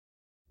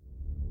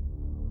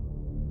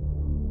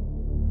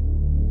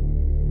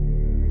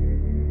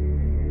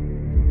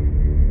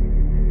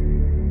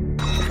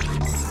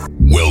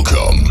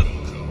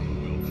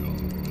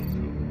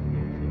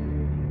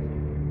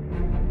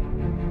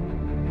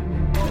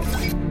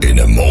In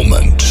a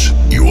moment,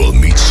 you will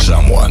meet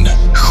someone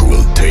who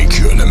will take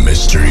you on a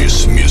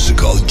mysterious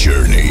musical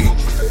journey.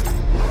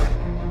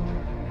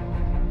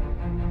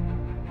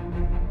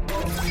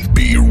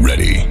 Be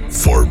ready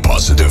for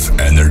positive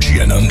energy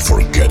and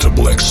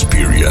unforgettable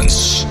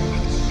experience.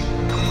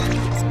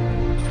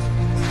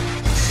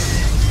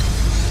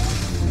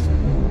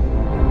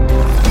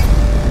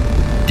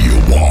 You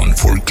won't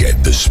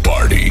forget this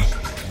party.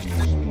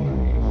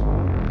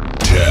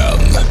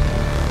 10,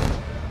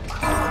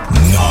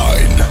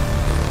 9,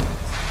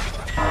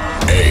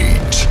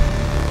 8,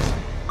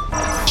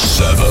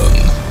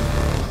 7,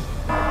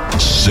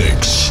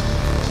 6,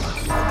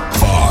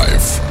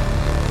 5,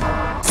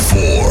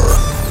 4,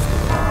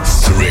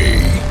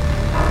 3,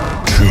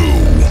 2,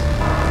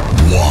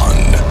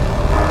 1.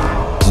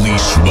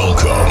 Please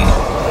welcome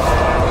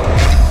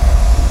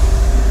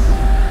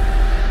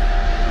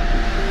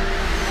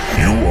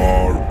You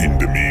are in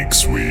the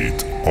mix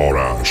with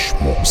Arash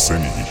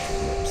Mohseni.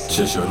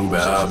 چشا رو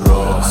به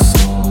ابراز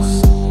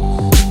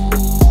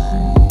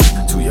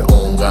توی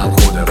عمقم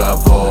خود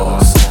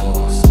قواس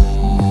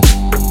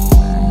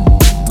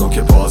نوک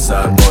پا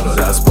سر بالا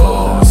دست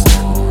باز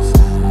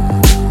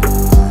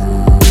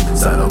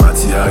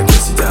سلامتی هر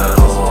کسی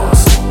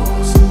تنهاست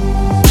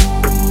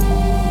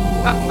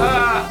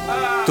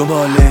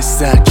دنبال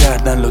استر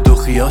کردن لدو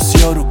خیاس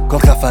یارو کار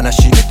خفنش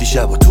اینه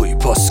دیشب و توی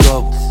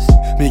پاسگاه بود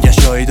میگن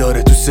شایی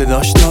داره تو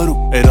صداش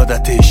دارو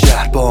ارادت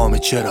شهر با همه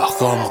چراغ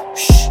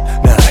خاموش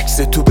نه عکس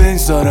تو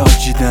بنزاره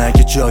آجید نه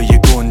اگه جای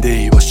گنده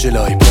ای باشه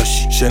لای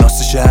پاشی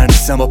شناس شهر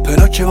نیستم با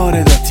پلاک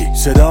وارداتی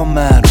صدا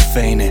معروف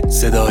اینه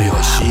صدای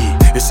هاشی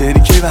یه سری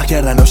کی وقت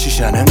کردن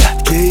آشیشن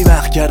انقدر کی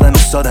وقت کردن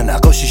استاد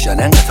نقاشیشن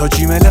انقدر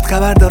تاجی ملت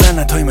خبر دارن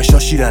نه تایمش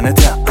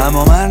آشیرنتم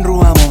اما من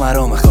رو هم و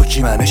مرام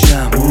خاکی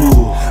منشم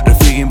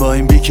رفیقیم با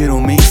این بیکر و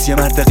میکس یه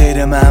مرد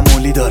غیر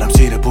معمولی دارم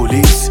زیر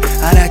پلیس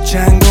هر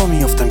چنگا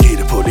میافتم گیر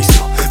پلیس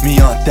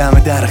میاد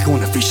دم در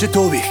خونه فیش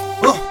توبیخ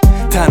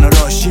تنها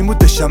راشیم بود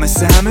داشتم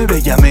مثل همه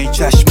بگم ای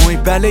چشموی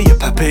بله یه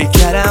پپی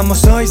کرم اما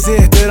سایز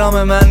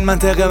احترام من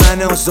منطق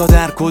منه آزاد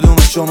در کدوم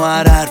شما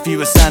هر حرفی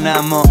بسن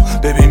اما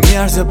ببین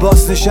میارزه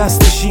باز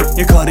نشستشیم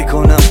یه کاری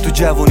کنم تو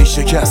جوونی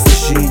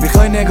شکستشیم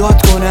میخوای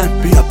نگات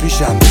کنن بیا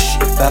پیشم بشی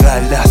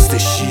بغل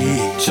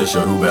دستشی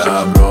چشا رو به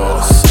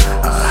ابراز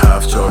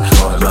هفت چاک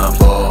راه من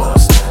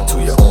باز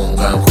توی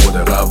عمقم خود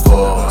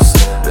قواس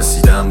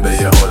رسیدم به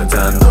یه حال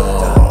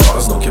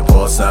تنداز نوک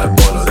پا سر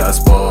بالا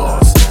دست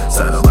باز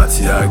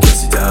سلامتی هر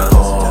کسی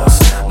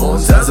تنهاست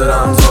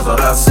منتظرم تا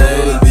فقط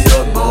سیل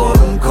بیاد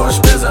بارون کاش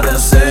بزنه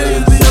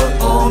سیل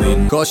بیاد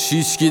آمین کاش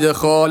هیچکی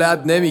دخالت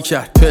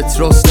نمیکرد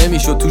پتروس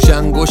نمیشد توش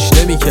انگوش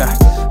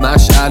نمیکرد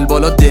مشعل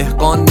بالا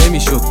دهقان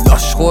نمیشد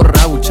لاشخور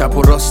نبود چپ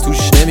و راست توش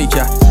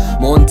نمیکرد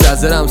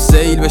منتظرم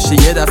سیل بشه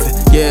یه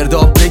دفعه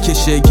گرداب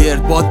بکشه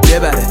گردباد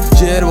ببره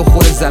جر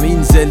بخور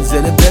زمین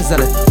زلزله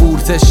بزنه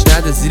قورتش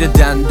نده زیر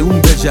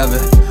دندون بجوه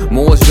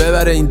موج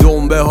ببره این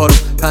دنبه ها رو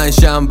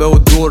پنجشنبه و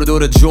دور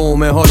دور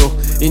جمعه ها رو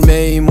این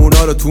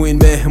میمونا رو تو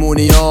این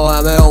مهمونی ها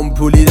همه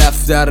آمپولی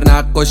دفتر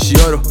نقاشی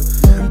ها رو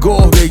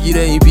گوه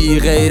بگیره این بی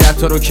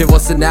غیرت ها رو که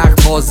واسه نقد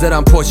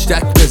حاضرم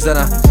پشتک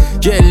بزنم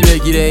گل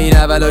بگیره این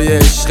اولای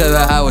عشق و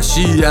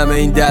هواشی همه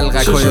این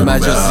دلغک های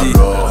مجازی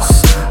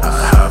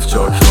هفت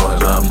چاک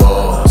راه من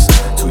باز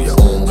توی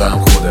عمقم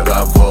خود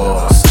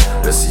قواس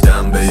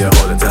رسیدم به یه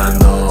حال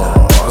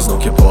تناز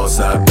نوک پا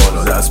سر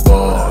بالا دست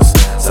باز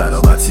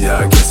سلامتی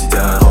هر کسی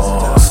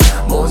تنهاست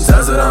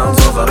منتظرم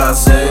تا فقط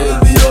سیل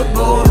بیاد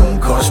بارون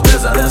کاش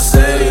بزنه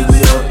سیل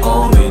بیاد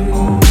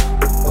آمین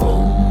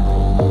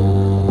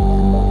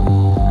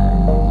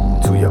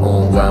توی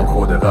عمقم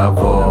خود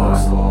قواس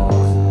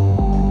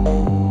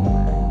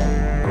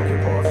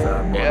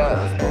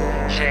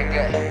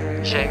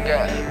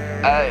Jenga,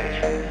 ay,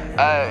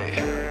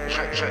 ay,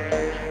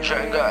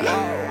 Jenga,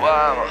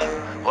 wow,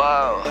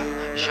 wow,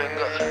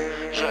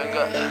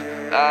 Jenga,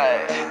 ay,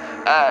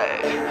 ay,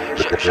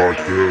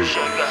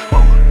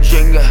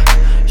 Jenga,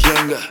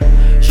 Jenga,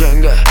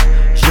 Jenga,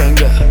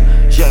 Jenga,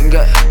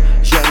 Jenga,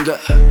 Jenga,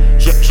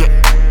 Jenga,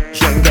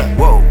 Jenga,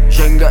 wow,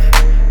 Jenga,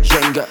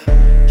 Jenga,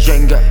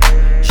 Jenga,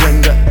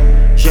 Jenga,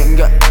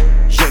 Jenga,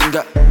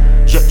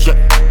 Jenga,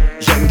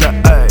 Jenga,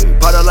 ay,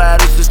 paralar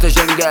üst üste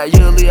Jenga,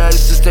 yığılıya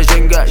üst üste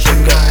Jenga,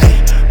 Jenga, ay,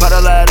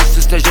 paralar üst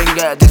üste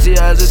Jenga, dizi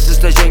yaz üst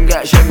üste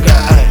Jenga, Jenga,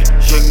 ay,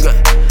 Jenga,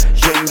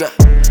 Jenga,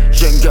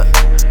 Jenga,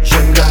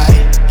 Jenga, ay,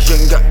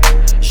 Jenga,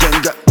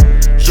 Jenga,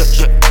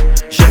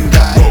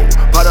 Jenga, ay,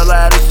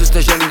 paralar üst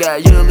üste Jenga,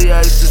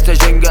 yığılıya üst üste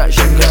Jenga,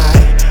 Jenga,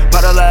 ay,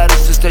 paralar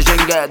üst üste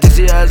Jenga,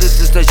 dizi yaz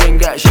üst üste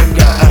Jenga,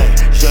 Jenga, ay,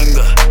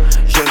 Jenga,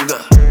 Jenga,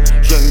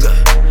 Jenga,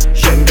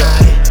 Jenga,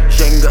 ay,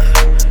 Jenga,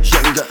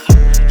 Jenga,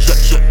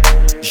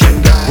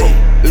 Jenga, ay,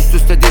 üst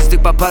üste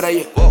dizdik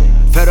parayı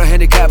Ferro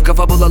handicap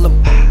kafa bulalım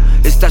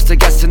İsterse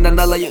gelsinler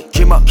alayı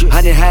Kim o?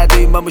 Hani he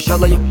duymamış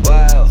olayım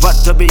Var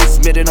tabi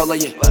İzmir'in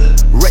olayı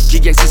Reggae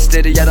gang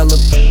sisleri yaralım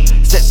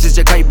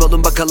Sessizce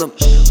kaybolun bakalım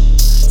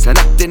Sen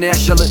Akdeni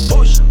yaşalı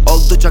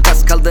Oldu çok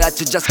az kaldı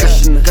açacağız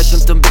kaşını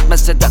Kaşıntım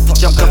bitmezse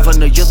atacağım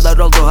kafanı Yıllar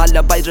oldu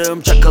hala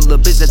bayrağım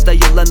çakalı Bize de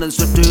yılanın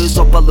sürdüğü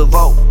sopalı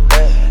wow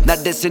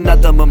Neredesin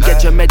adamım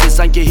geçemedi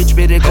sanki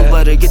hiçbiri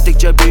kulları.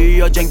 Gittikçe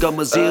büyüyor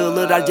cengamız,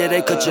 yığılır her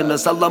yere kaçını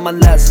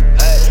sallaman lazım.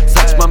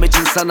 Saçmam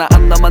için sana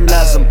anlaman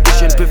lazım.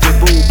 İşin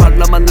püfü bu,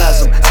 parlaman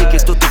lazım.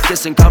 Sekiz tutup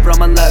kesin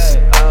kavraman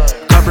lazım.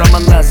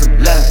 Kavraman lazım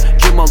lan,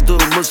 kim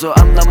olduğumuzu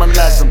anlaman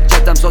lazım.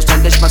 Çetem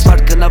sosyalleşmez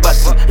farkına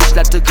varsın.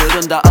 İşler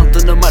tıkırında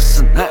altını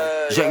varsın.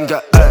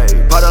 Jenga ey,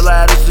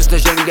 paralar üst üste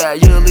jenga,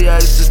 yığılıya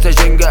üst üste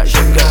jenga.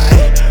 Jenga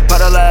ey,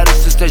 paralar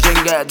üst üste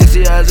jenga,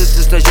 diziye üst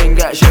üste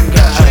jenga.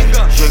 Jenga ey,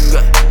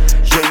 jenga,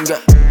 jenga,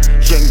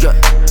 jenga,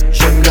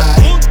 jenga,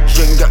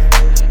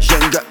 jenga,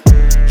 jenga,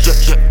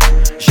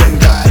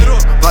 jenga.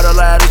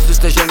 Paralar üst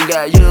üste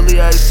jenga,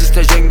 yığılıya üst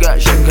üste jenga.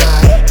 Jenga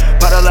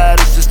paralar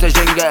üst üste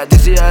jenga,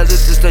 diziye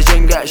üst üste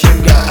jenga.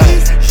 Jenga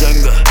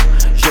jenga,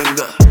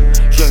 jenga,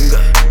 jenga,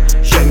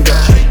 jenga,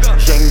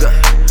 jenga,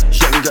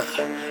 jenga,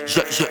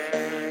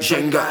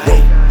 jenga.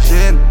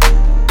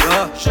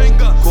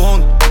 Jenga, kon,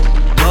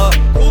 la.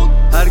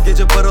 Her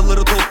gece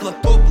paraları topla.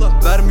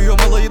 Vermiyor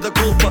malayı da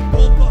kolpa.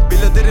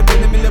 Biladerim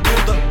benim ile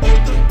burada.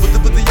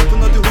 Bıdı bıdı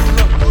yapın hadi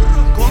hurra.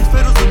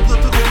 Konfero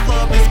zıplatır hopla.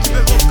 Viski ve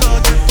vodka.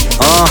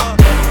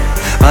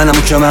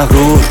 منم که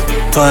مغرور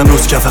تا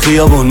امروز کف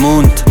خیابون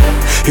موند.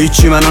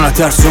 هیچی منو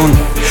نترسون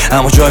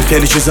اما جای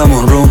خیلی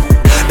چیزامون روم.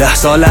 10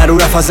 سال رو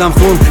رفت ازم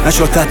خون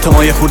نشد حتی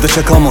ما یه خورده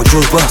چکامون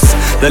جور باز.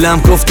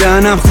 دلم گفته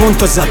انم خون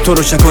تا ضبط رو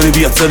روشن کنی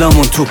بیاد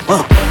صدامون تو.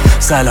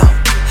 سلام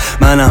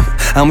منم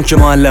همون که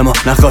معلم ها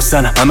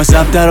نخواستنم. همه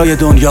ضبط درای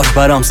دنیا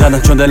برام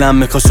زدن چون دلم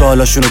میخوا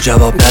سوالاشونو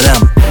جواب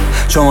ندم.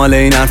 چمال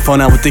این حرفا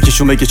نبود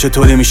دکشون بگه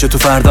چطوری میشه تو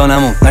فردا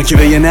نمون. نکی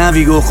به یه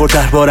نوی گو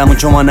خورد بارمون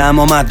چما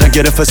نمامد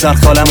نگرفت سر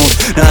خالمون.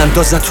 نه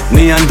اندازت تو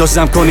نی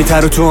اندازم کنی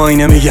ترو تو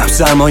آینه میگم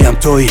سرمایم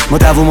تویی. ما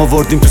دووم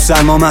آوردیم تو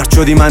سرما مرد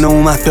شدی منو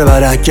اومد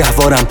ببره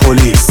گهوارم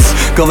پلیس.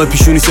 گاوه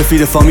پیشونی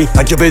سفید فامی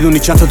اگه بدونی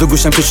چند تا دو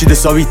گوشم کشیده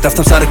ساوید.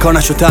 رفتم سر کار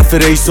نشد طرف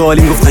رئیس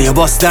سوالیم گفتن یا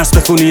باس درس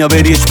بخونی یا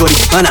بری اجباری.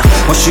 منم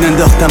ماشین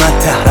انداختم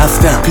ته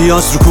رفتم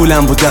پیاز رو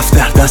کولم بود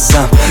دفتر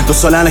دستم. 2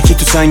 سال الکی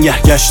تو سنگر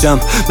گشتم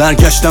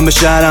برگشتم به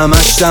شهرم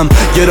اشتم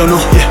گرانو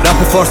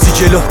رپ فارسی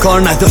جلو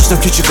کار نداشتم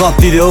که چی خواب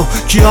دیده و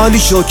کی حالی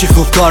شو که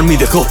خوب کار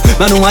میده. خب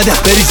من اومدم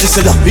بریز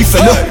صدا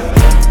بیفلو.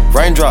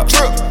 Raindrops,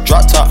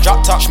 drop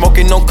top,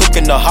 smoking on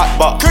cooking the hot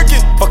pot.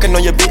 Fucking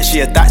on your bitch,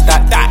 yeah, that.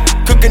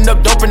 Cooking up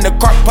dope in the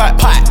crock pot.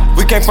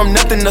 We came from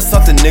nothing to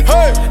something, nigga.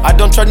 I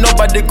don't trust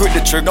nobody, grip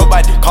the trigger.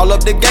 Nobody call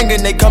up the gang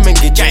and they come and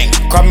get gang.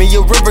 Cry me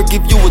a river,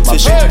 give you a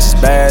tissue. My bitch is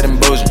bad and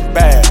bullshit,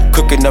 bad.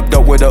 Cooking up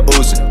dope with a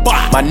Uzi.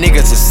 My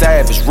niggas are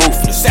savage,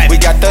 ruthless. We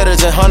got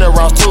 30s and 100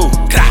 rounds too.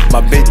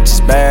 My bitch is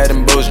bad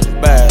and bullshit,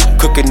 bad.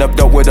 Cooking up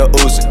dope with a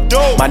Uzi.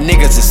 My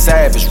niggas are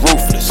savage,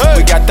 ruthless.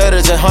 We got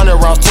 30s and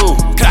 100 rounds too.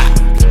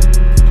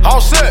 All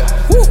set.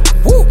 Woo,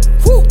 woo,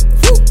 woo,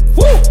 woo,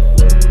 woo.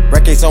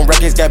 Records on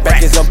records, got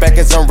backers on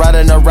backers. I'm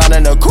riding around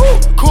in a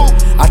coupe.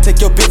 I take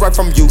your bitch right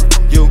from you.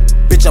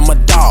 Bitch, I'm a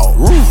dog.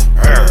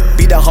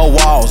 Beat down her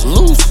walls,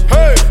 loose.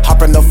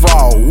 Hop in the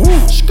fall. Woo.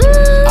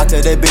 I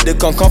tell that bitch to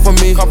come for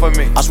me.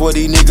 I swear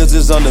these niggas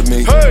is under me.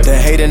 The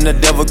hate and the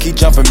devil keep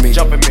jumping me.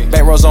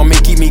 Bank rolls on me,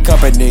 keep me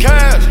company.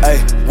 Hey,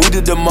 we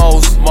did the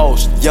most.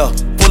 Yeah.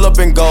 Pull up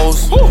and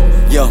goes.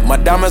 Yeah, my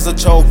diamonds a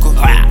choker.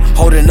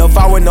 Holding up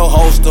out with no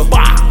holster.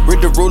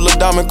 Read the ruler,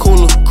 diamond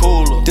cooler.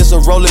 This a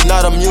roller,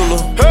 not a mule.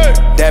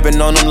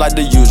 Dabbing on them like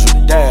the usual.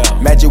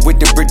 Magic with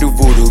the brick do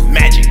voodoo.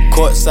 Magic.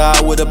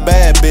 Courtside with a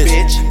bad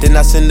bitch. Then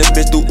I send the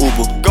bitch through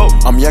Uber. Go.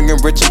 I'm young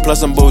and rich and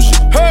plus I'm bougie.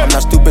 I'm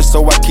not stupid,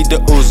 so I keep the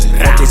Uzi.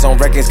 Records on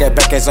records, got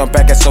backers on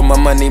backers, so my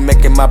money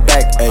making my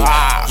back ache.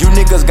 You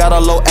niggas got a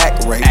low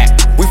act rate.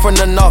 We from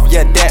the north,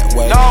 yeah, that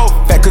way.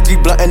 Fat cookie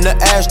blunt in the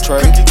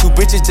ashtray. 2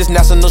 bitches just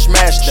national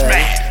smash day.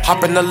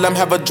 Hop in the limb,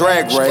 have a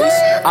drag race.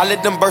 I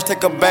let them birds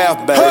take a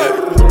bath, babe.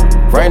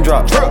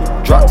 Raindrops,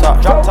 drop top,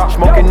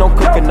 smoking on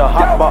cooking the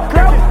hot pot.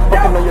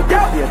 Fucking on your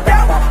bitch, yeah.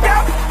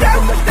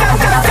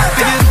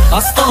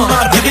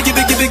 Aslanlar gibi git.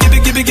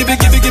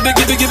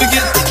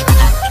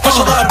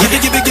 Paşalar gibi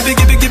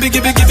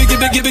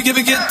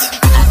git.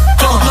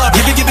 Kanlar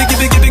gibi git.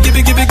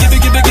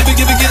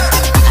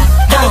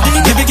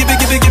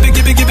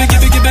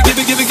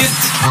 Geldiğin gibi git.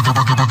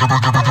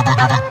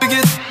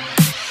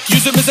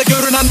 Yüzümüze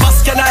görünen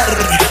maskeler.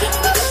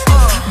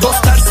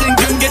 Dost dersin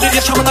gün gelir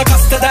yaşamına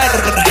kasteder.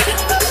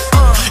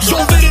 Yol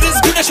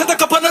veririz güneşe de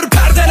kapanır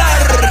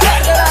perdeler.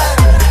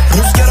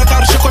 Rüzgara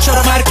karşı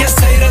koşarım herkes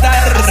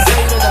seyreder.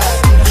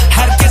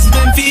 Herkes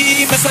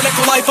menfi mesele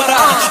kolay para.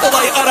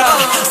 Olay ara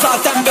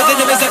zaten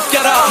bedenimiz hep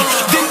yara.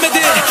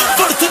 Dinmedi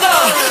fırtına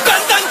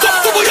benden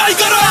koptu bu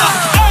yaygara.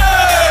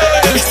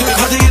 Düştük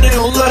hadi yine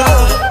yollara.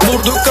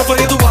 Vurduk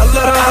kafayı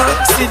duvarlara.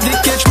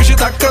 Sildik geçmişi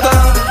dakikada.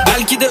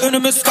 Belki de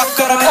önümüz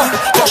kapkara.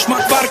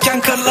 Koşmak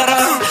varken kırlara.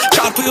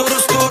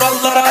 Çarpıyoruz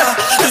kurallara.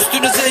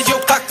 Üstünüze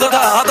yok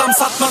taklada. Adam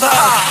satmada.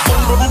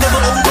 Umrumda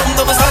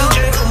mı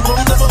sence?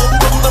 Umrumda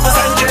mı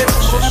sence?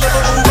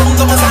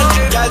 Umrumda mı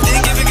sence?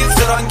 Geldiği gibi git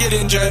sıran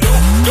gelince.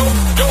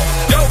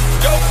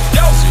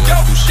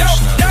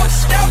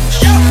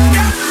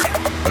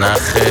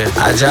 نخه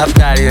عجب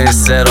دریای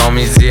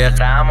سرامیزی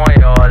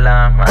غمای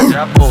عالم.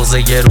 عجب بغض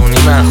گرونی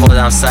من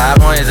خودم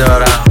سرمایه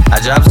دارم.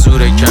 عجب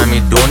زور کمی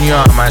همین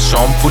دنیا همش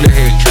آمپول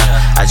هیکل.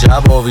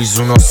 عجب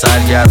آویزون و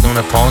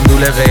سرگردون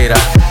پاندول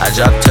غیرت.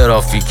 عجب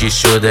ترافیکی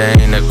شده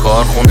این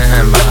کارخونه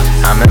همت.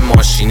 همه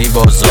ماشینی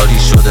بازاری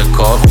شده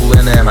کار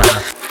خوبه نعمت.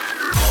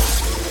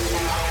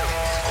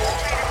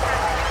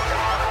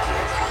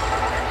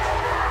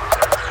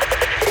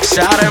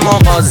 شهر ما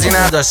قاضی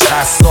نداشت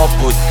قصاب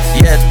بود.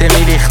 یه عده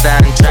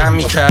میریختن جمع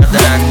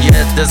میکردن، یه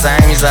عده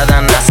زنگ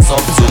میزدن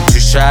نصاب زود. تو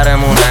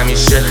شهرمون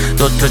همیشه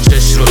دوتا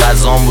چش رو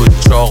غذام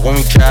بود. چاقو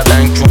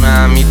میکردن کونه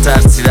هم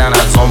میترسیدن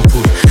از آن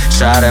پول.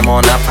 شهر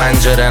ما نه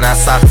پنجره نه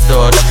سقف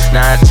داشت، نه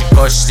هرچی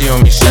کاشتی و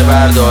میشه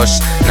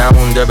برداشت.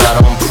 نمونده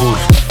برام پول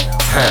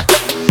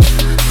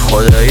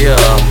خدایا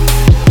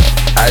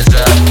عجب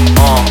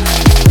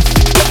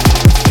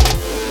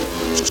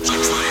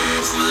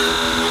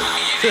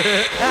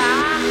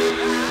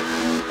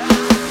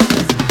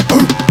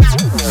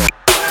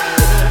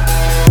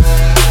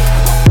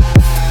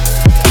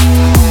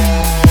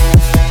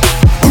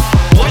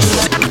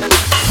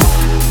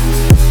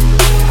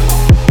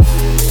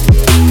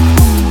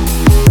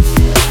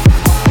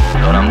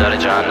دارم در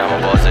جهنم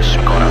رو بازش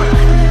میکنم.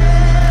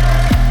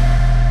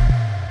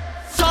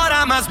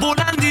 دارم از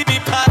بلندی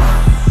میپرم.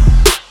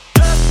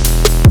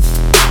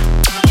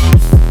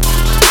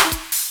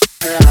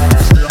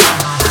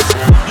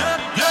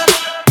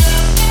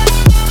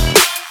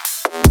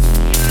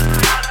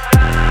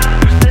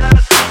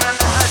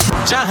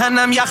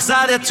 جهنم یخ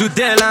زده تو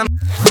دلم،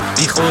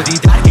 بی خودی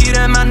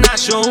درگیر من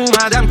نشو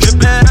اومدم که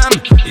برم.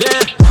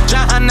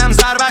 جهنم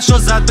ضربشو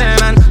زد به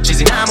من،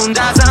 چیزی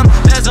نمونده ازم،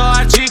 لذا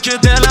هرچی که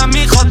دلم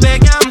میخواد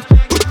بگم.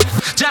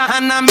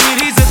 جهنم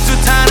میریزه تو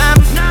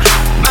تنم،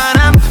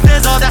 منم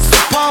لذا دست و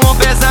پامو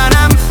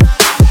بزنم.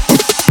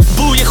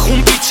 بوی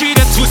خون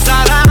پیچیده تو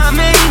سرم،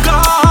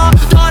 انگار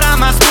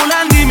دارم از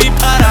بلندی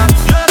میپرم.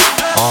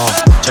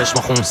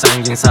 چشم خون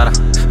سنگین سرم،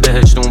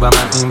 بهشتون و من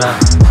این بر.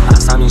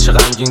 از همیشه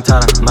غمگین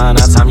ترم، من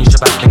از همیشه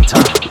بدبین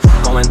ترم.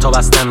 کامنت ها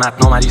بسته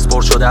متنا مریض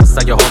پر شده از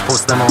سگه ها.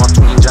 پست ما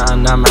تو این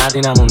جهنم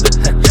مردی نمونده.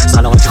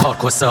 سلامتی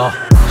خارکسته ها.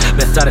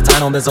 بهتره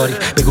تنام بذاری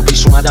بگو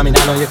پیش اومدم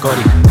این الان یه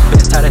کاری.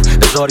 بهتره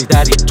بذاری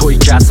دری تویی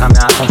که از همه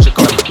حرفام چه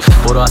کاری.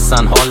 برو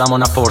اصلا حالمو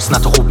نپرس، نه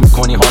تو خوب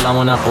میکنی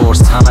حالمو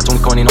نپرس. همتون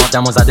کنین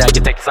آدمو زده،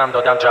 اگه تکسم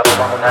دادم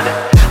جوابمو نده.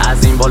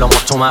 از این بالا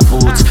مطمئن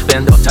مبهوت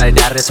بنداز ته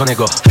درتو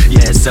نگاه. یه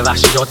حس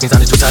وحشی داد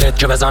میزنه تو سرت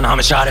که بزن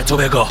همه شهر تو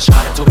بگاه.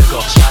 شهر تو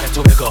بگاه، شهر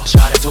تو بگاه،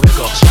 شهر تو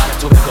بگاه، شهر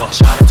تو بگاه،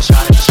 شهر تو،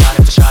 شهر تو، شهر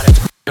تو، شهر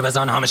تو که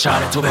بزن همه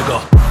شهر تو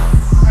بگاه.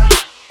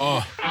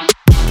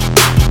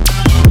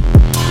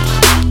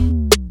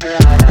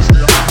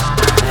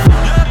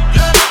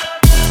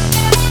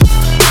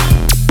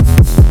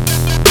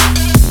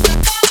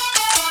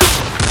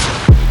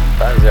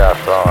 بعضی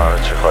حرفا همه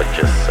چی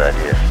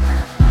خاکستریه.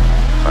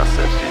 نه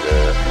سفیده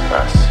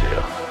نه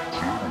سیاه،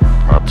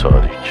 نه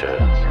تاریکه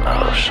نه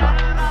روشن،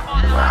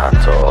 نه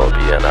حتی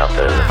آبیه نه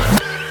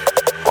قرمز.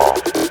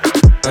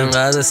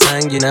 انقدر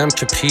سنگینم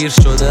که پیر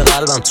شده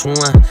قلبم تو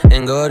من.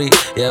 انگاری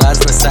یه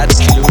وزن 100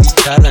 کیلویی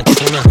کردن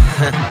کونم.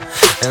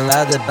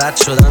 انقدر بد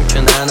شدم که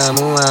ننم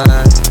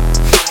اومد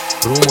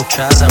رومو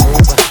کردم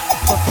اون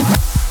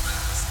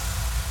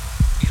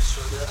پیر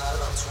شده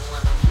قلبم تو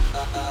من،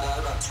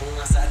 قلبم تو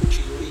من 100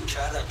 کیلویی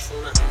کردن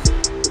کونم.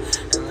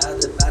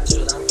 انقدر بد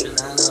شدم که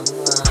ننم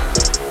اومد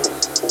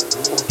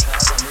رومو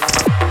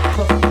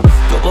کردم.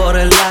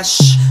 دوباره لش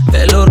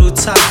بلو رو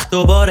تخت،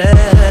 دوباره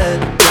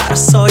در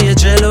سایه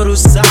جلو رو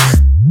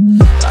سخت.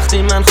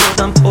 وقتی من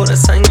خودم پر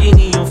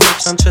سنگینی و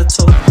فکرم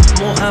چطور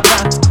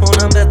محبت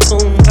کنم به تو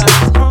اونقدر.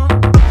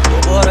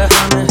 دوباره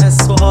همه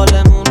حس و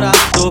حالمون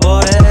رفت،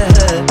 دوباره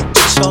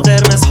چشا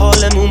قرمز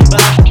حالمون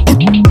بد.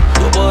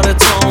 دوباره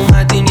تا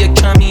اومدیم یه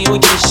کمی و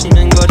کشیم،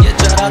 انگار یه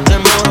جرق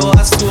ما رو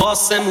از تو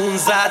آسمون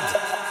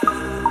زد.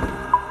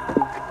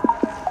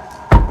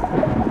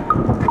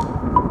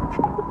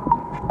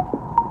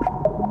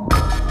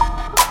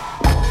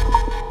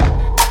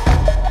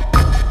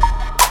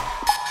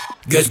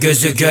 Göz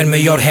gözü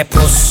görmüyor hep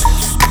pus.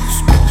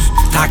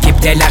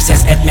 Takipteler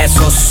ses etme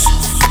sus.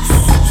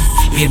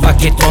 Bir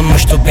vakit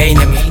donmuştu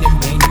beynim.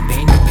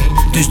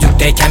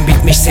 Düzlükteyken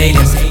bitmiş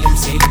seyrim.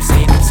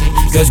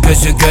 Göz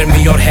gözü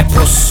görmüyor hep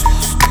pus.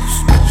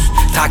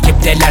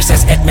 Takipteler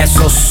ses etme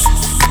sus.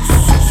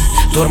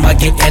 Durma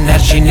git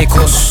enerjini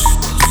kus.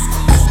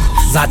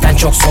 Zaten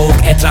çok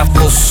soğuk etraf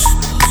buz.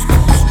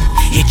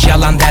 Hiç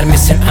yalan der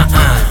misin?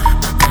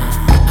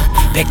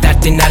 Pek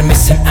dert dinler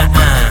misin?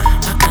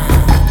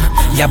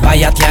 Ya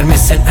bayat yer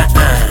misin?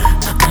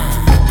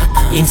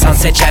 İnsan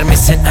seçer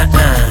misin?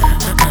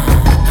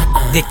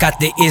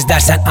 Dikkatli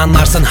izlersen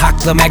anlarsın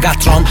haklı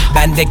Megatron.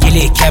 Bende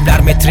gili kevlar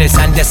metril,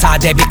 sende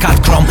sade bir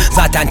kat krom.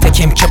 Zaten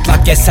tekim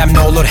çıplak gezsem ne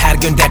olur her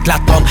gün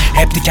deklaton.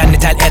 Hep dikenli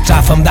tel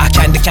etrafımda,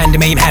 kendi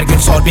kendimeyim her gün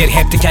sor bir.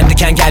 Hep diken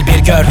diken gel bir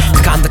gör.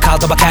 Tıkandı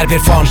kaldı bak her bir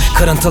fon.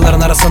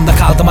 Kırıntıların arasında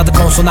kaldım, hadi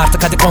konsun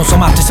artık, hadi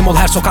konsomatrisim ol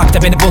her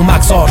sokakta, beni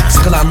bulmak zor.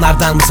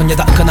 Sıkılanlardan mısın ya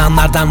da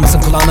akınanlardan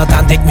mısın? Kulağına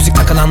dandik müzik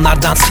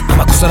takılanlardan.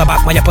 Ama kusura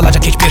bakma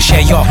yapılacak hiçbir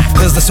şey yok.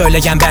 Hızlı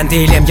söyleyen ben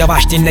değilim,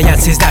 yavaş dinleyen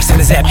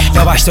sizlersiniz hep.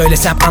 Yavaş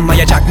söylesem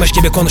anlayacakmış gibi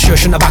gibi konuşuyor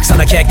şuna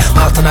baksana kek.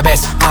 Altına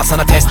bes al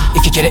sana test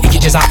 2 kere 2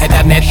 ceza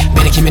eder net.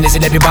 Beni kiminiz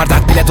ile bir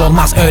bardak bile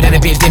dolmaz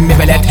öğrenebildin mi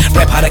velet.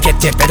 Rap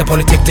harekettir ve de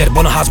politiktir,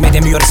 bunu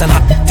hazmedemiyorsan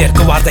hattir.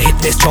 Kıvarda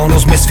hitlist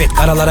çoğunuz misfit,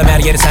 karalara ver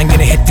yeri sen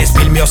yine hittis.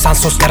 Bilmiyorsan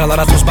sus,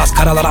 yaralara tuz bas,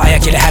 karalara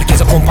ayak ile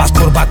herkese kumpas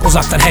kur bak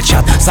uzaktan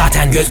headshot.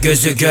 Zaten göz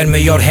gözü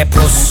görmüyor hep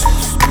pus.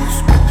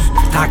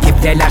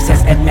 Takipteler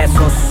ses etme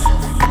sus.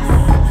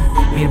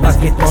 Bir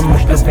basket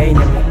donmuştur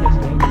beynim.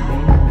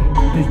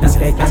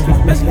 Düzlükteyken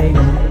bitmez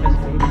beynim.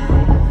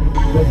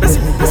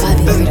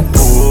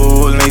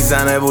 پول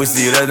میزنه بوی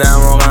زیر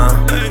دماغم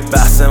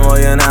بحث ما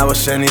یه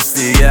نباشه نیست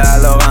دیگه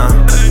علاقم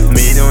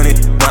میدونی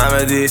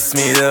همه دیس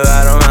میده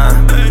برا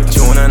من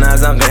جونه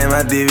نزن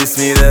قیمت 200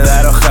 میده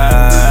در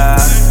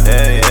آخر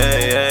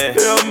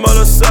بیام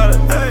بالا سرت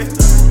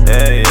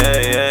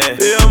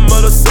بیام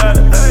بالا سرت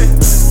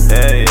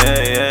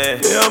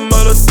بیام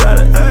بالا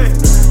سرت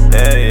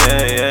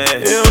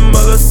بیام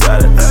بالا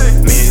سرت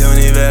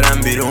میدونی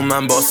برم بیرون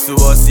من باز تو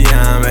بازیم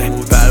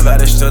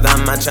پرورش دادم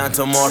من چند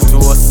تا مار تو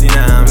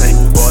باسینم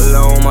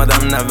بالا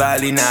اومدم نه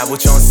ولی نبود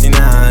چانسی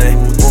نه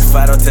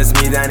مفراتز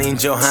میدن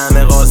اینجا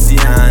همه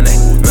قاضیان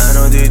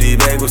منو دیدی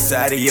بگو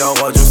سری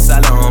آقا جون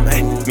سلام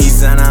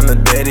میزنمت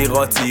بری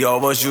قاطی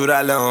آوا جور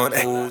الان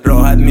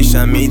راحت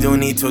میشم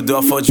میدونی تو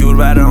دافا جور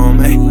برام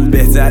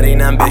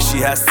بهترینم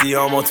بشی هستی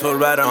یا موتور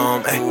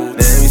برام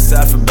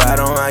نمیصرف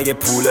برام اگه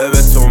پوله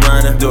به تو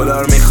منه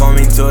دلار میخوام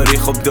اینطوری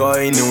خب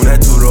دایی نونه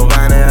تو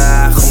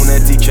روغنه خونه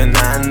دیگه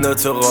نندا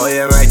تو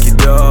قایمکی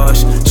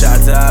داشت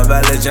شرط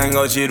اول جنگ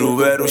آجی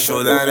روبرو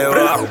شدنه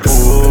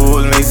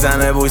پول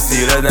میزنه بوی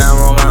زیر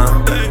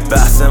دماغم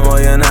بحث ما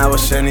یه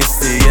نباشه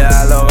نیست دیگه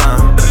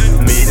علاقم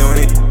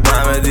میدونی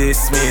همه دیس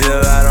میده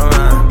برا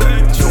من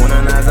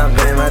جونه نزن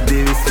قیمت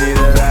 200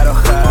 میده در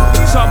آخر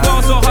So I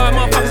ball so hard,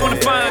 motherfuckers wanna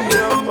find me.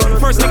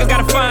 First nigga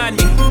gotta find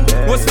me.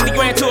 What's 50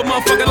 grand to a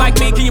motherfucker like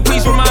me? Can you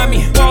please remind me?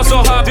 Ball so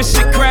hard, this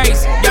shit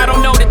crazy. Y'all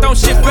don't know that don't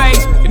shit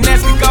phase. And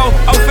as we go,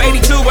 0 for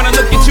 82 when I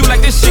look at you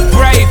like this shit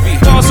gravy.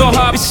 Ball so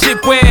hard, this shit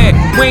weird.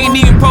 We ain't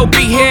even po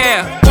be here.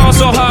 Ball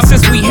so hard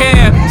since we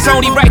here. It's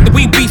only right that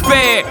we be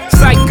fair.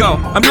 Psycho,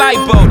 I'm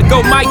libo to go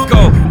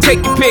Michael.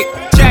 Take your pick.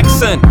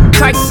 Jackson,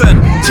 Tyson,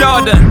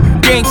 Jordan,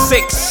 Game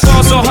 6.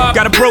 Ball so hard,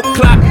 got a broke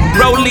clock.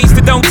 Rollies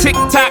that don't tick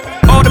tock.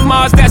 All the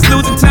Mars that's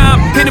losing time,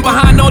 hidden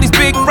behind all these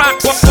big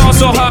rocks. Fall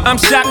so hard, I'm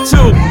shocked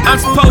too. I'm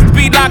supposed to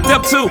be locked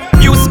up too.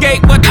 You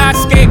escape, but I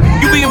escape.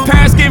 You be in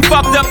Paris getting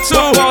fucked up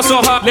too. Fall so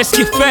hard, let's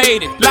get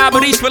faded.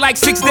 Liberties for like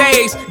 6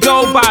 days.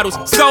 Gold bottles,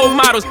 soul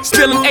models,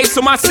 spilling ace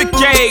on my sick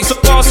days. So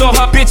fall so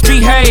hard, bitch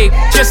behave.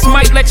 Just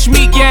might let you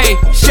meet gay.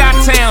 Shot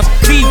towns,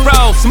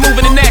 B-rolls,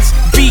 moving the next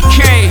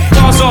BK.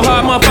 Fall so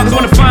hard, motherfuckers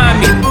wanna find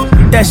me.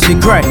 That shit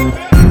crack.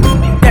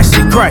 That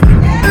shit crack.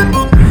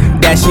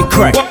 That shit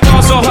crack.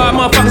 Fall so hard,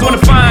 motherfuckers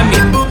wanna find me.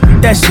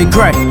 That shit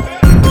crack.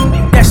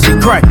 That shit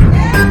crack.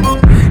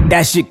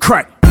 That shit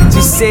crack.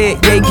 She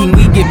said, yeah, can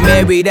we get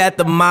married at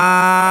the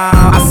mall?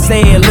 I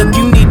said, look,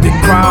 you need to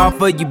crawl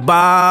for your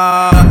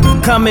bar.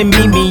 Come and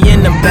meet me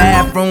in the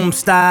bathroom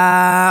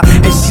style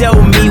and show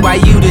me why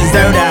you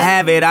deserve to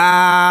have it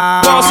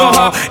all. Ball so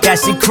hard. That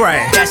shit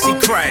crack. That shit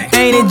crack.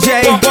 Ain't it,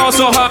 Jay? Ball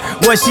so hard.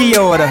 What she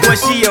order? What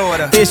she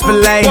order? Fish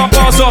fillet.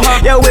 Ball so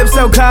hard. Yo, whip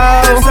so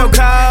cold. So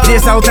cold.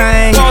 This whole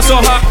thing. Ball so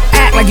hard.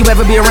 Act like you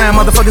ever be around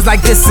motherfuckers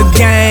like this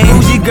again.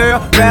 Who's your girl?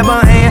 Grab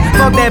her hand.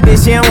 Fuck that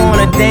bitch, she don't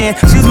wanna dance.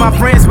 She's my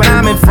friends, but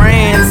I'm in France.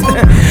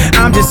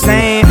 I'm just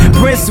saying,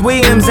 Prince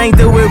Williams ain't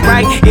do it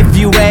right if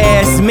you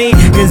ask me.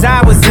 Cause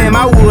I was him,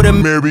 I would've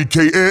Mary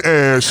Kate and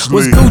Ashley.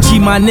 Was Gucci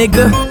my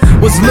nigga?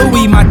 Was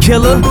Louis my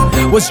killer?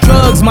 Was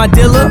drugs my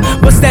dealer?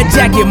 What's that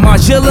jacket,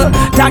 Margilla?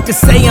 Doctors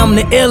say I'm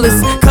the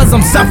illest, cause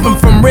I'm suffering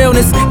from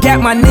realness. Got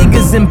my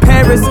niggas in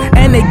Paris,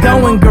 and they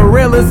going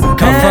gorillas.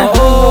 Kafa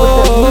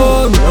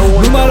on,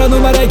 numara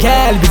numara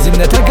gel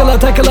bizimle takıla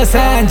takıla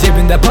sen.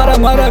 Cebinde para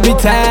mara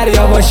biter,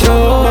 yavaş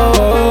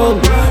ol.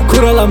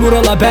 Kurala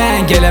murala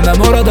ben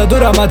gelemem orada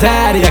dur ama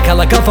der.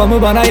 Yakala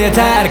kafamı bana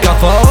yeter,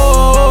 kafa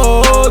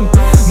on.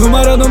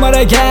 Numara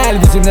numara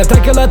gel bizimle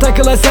takıla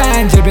takıla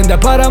sen. Cebinde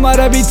para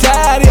mara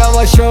biter,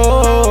 yavaş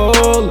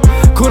ol.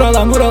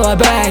 Kurala murala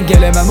ben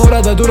gelemem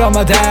orada dur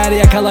ama der.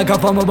 Yakala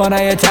kafamı bana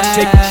yeter.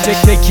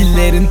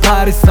 Şekillerin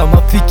Paris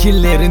ama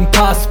fikirlerin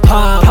pas.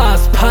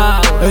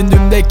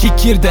 Önümdeki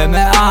kir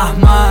deme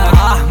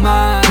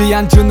ahmak.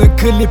 Yancının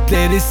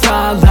klipleri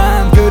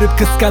sağlam. Görüp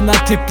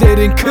kıskanan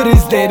tiplerin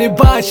krizleri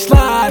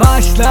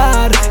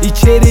başlar.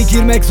 İçeri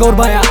girmek zor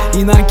baya,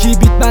 inan ki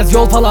bitmez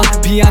yol falan.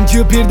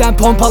 Piyancı birden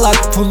pompalar.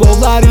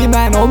 Flowlar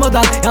imen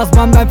olmadan,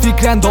 yazmam ben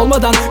fikren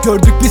dolmadan.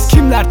 Gördük biz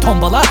kimler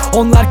tombalar,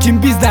 onlar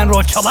kim bizden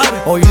rol çalar.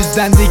 O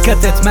yüzden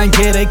dikkat etmen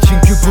gerek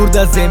çünkü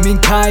burada zemin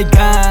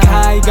kaygan.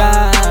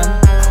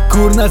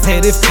 kurnaz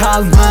herif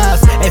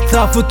kalmaz.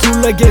 Etrafı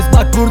turla gez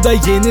bak burada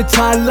yeni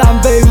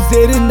tarlam. Ve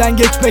üzerinden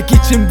geçmek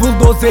için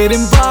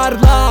buldozerim var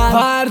lan.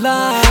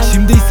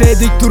 Şimdi ise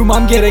dik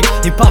durmam gerek.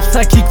 Hip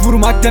hopsa kick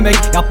vurmak demek.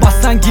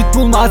 Yapmazsan git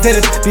bul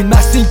mazeret.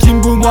 Bilmezsin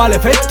kim bu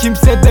muhalefet.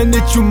 Kimseden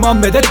hiç ummam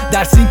medet.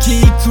 Dersin ki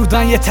ilk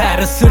turdan yeter.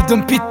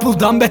 Isırdım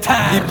pitbull'dan beter.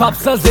 Hip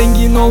hopsa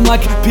zengin olmak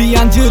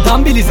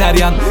piyancıdan biliz her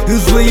yan.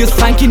 Hızlıyız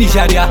sanki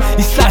Nijerya.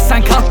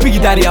 İstersen kalk bir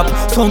gider yap.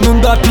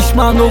 Sonunda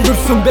pişman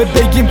olursun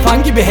bebeğim,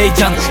 fan gibi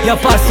heyecan.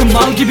 Yaparsın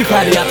mal gibi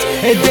feryat.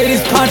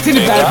 Ederiz partini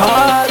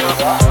berbat.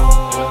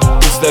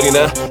 داری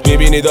نه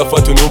میبینی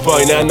دافاتون اون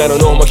پایینن منو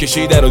نوما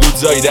کشیدن و دود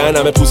زایدن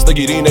همه پوستا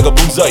گیری نگاه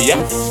بونزاییه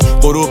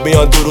غروب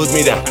میان درود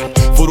میدن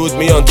فرود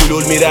میان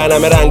طلول میرن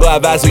همه رنگا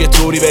عوض و یه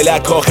طوری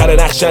بلک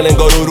آخر نقشن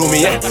انگار رو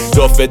میه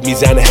دافت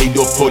میزنه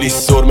هیلو پلیس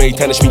سرمه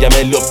تنش میگم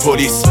الو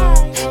پلیس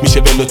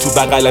میشه بلو تو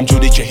بغلم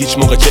جوری که هیچ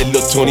موقع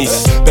جلو تو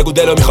نیست بگو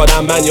دلو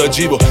میخوانم من یا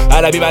جیبو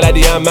عربی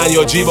بلدی هم من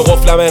یا جیبو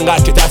قفلم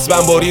انقدر که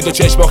تصبم برید و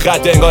چشم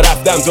خط انگار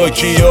رفتم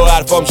توکیو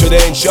حرفام شده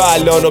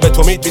انشالله به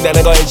تو میدن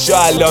انگار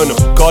انشالله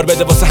کار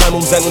بده واسه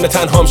همون زنونه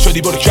تنهام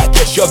شدی برو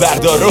کتش یا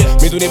بردار رو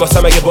میدونی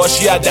واسه مگه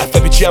باشی از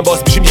دفعه پیچی هم باز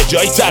میشیم یه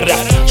جایی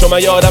طرف چون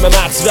من یه آدم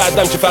مغز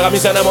ردم که فقط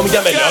میزنم و میگم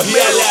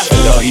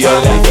الهی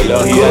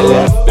الهی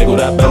الهی بگو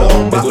رب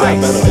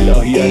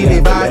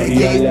Anybody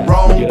get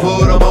wrong,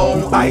 put them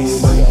on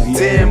ice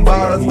 10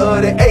 bottles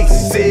of the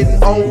ace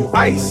sitting on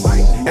ice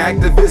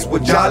Activists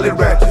with jolly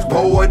ratchets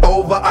pouring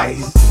over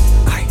ice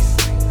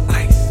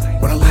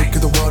When I look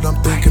at the world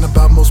I'm thinking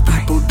about most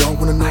people don't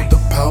wanna know the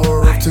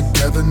power of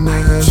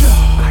togetherness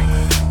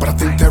But I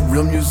think that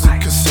real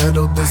music can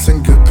settle this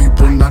and good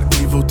people not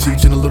evil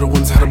teaching the little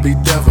ones how to be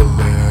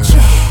devilish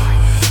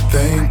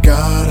Thank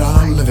God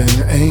I'm living,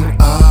 ain't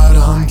odd,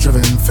 I'm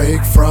driven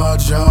Fake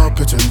fraud, y'all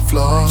pitching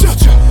flaws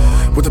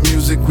With the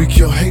music we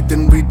kill hate,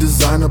 then we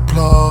design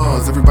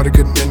applause Everybody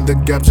could end the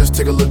gap, just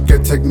take a look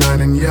at Tech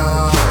 9 and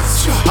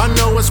Yas I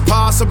know it's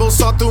possible,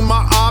 saw through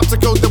my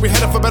obstacles That we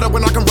headed for better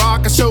when I can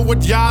rock a show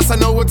with Yas I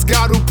know it's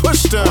God who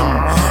pushed them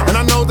And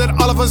I know that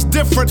all of us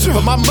different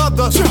But my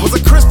mother was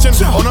a Christian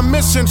on a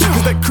mission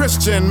Cause that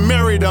Christian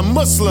married a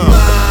Muslim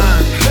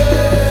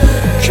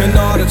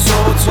کنار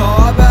تو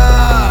تا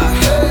بعد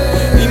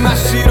این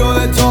مسیر رو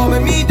ادامه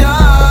میدم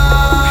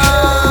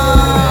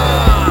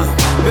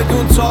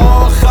بدون تا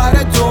آخر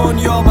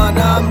دنیا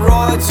منم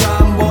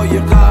راحتم با یه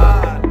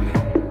قلب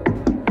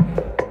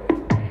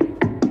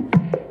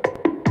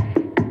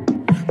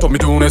تو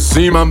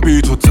میدونستی من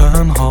بی تو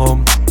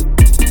تنهام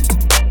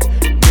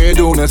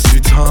میدونستی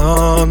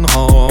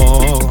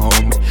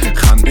تنهام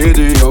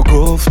خندیدی یا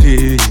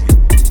گفتی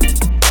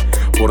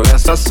برو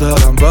دست از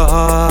سرم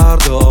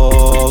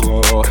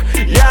بردار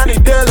یعنی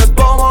دلت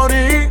با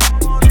ماری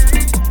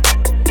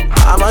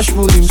همش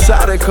بودیم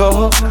سر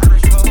کار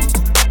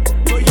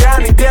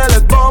یعنی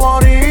دلت با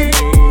ماری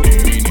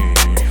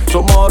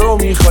تو ما رو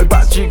میخوای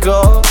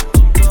بچیکار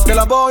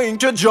دلم با این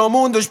که جا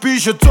موندش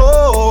پیش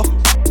تو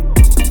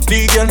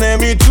دیگه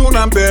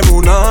نمیتونم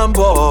بمونم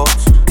باز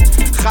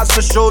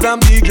خسته شدم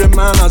دیگه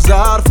من از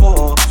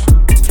حرفات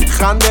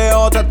خنده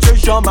عادت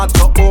چشامت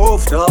تا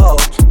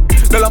افتاد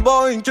دلم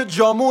با این که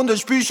جا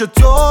موندش پیش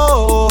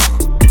تو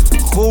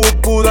خوب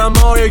بودم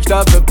ما یک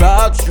دفعه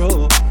بد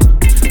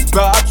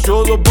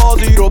شد و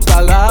بازی رو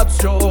بلد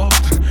شد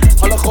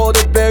حالا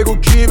خودت بگو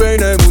کی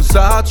بینمون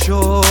زد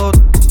شد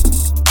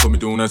تو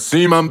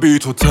میدونستی من بی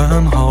تو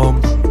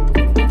تنهام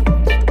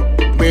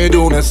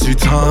میدونستی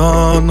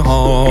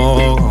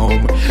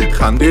تنهام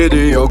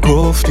خندیدی یا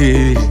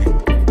گفتی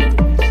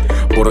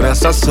برو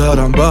دست از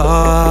سرم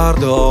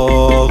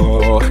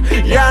بردار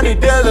یعنی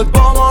دلت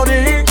با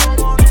مانی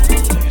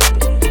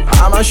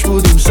همش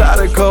بودیم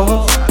سر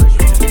کار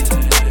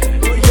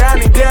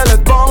یعنی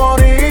دلت با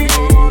مانی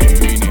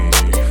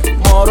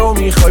ما رو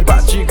میخوای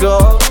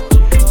بچیکار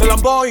دلم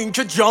با این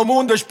که جا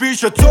موندش پیش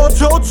تو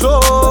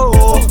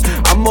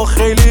اما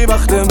خیلی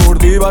وقت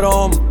مردی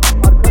برام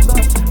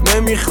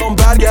نمیخوام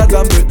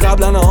برگردم به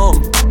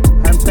قبلنام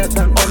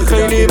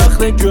خیلی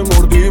vaqten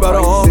gömürdü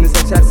baram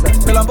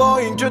Dela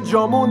boyun que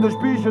camındır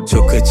pişe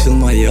Çok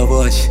açılma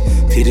yavaş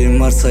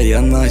Prim varsa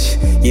yanaş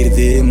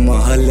Girdiğim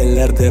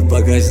mahallelerde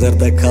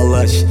bagajlarda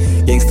kalaş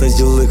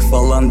Gangstacılık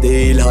falan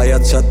değil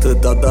hayat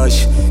çatı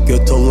dadaş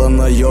Göt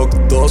olana yok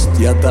dost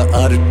ya da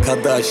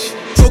arkadaş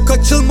Çok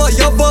açılma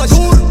yavaş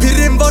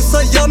Prim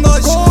varsa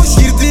yanaş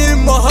Girdiğim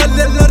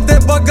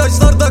mahallelerde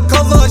bagajlarda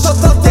kalaş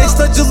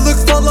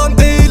Gangstacılık falan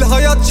değil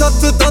hayat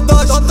çatı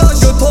dadaş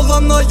Göt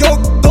olana yok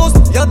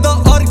dost ya da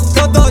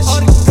arkadaş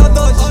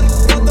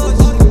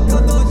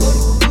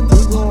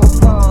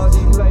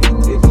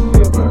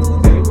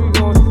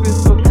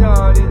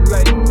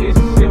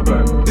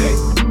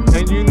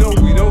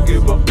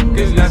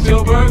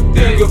Your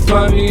birthday, you'll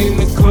find me in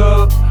the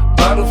club.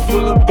 Bottle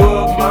full of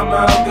bug,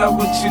 mama, I got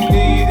what you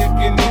need if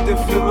you need to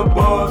fill a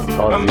buzz.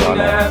 I'm into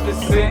having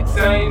sex,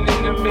 I ain't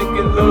into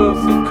making love.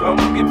 So come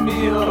give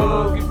me a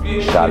hug if you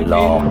ain't in the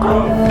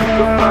club.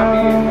 You'll find me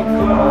in the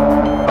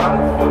club.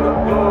 Bottle full of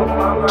bug,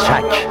 mama, I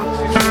got what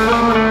you need.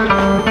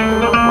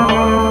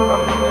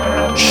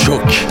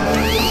 Şok.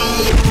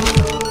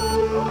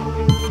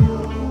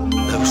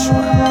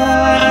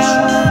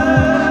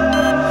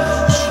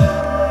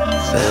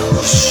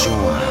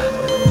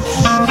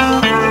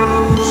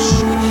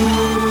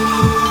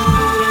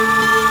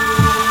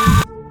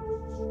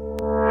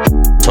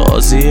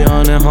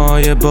 شایانه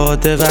های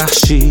باد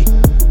وحشی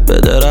به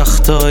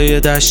درختای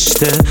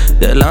دشته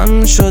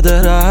دلم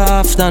شده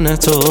رفتن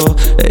تو.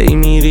 ای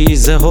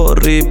میریزه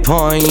هری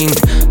پایین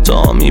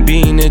تا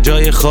میبینه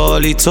جای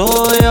خالی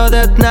تو.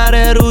 یادت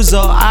نره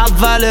روزا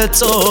اول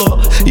تو،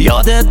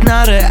 یادت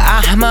نره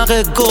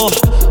احمق گوه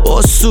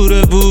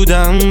اسطوره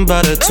بودم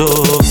بر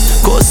تو.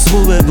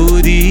 کسخوبه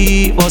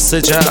بودی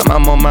واسه جمع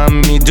اما من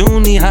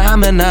میدونی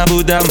همه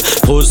نبودم.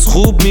 پوز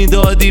خوب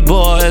میدادی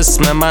با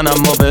اسم من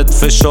اما بهت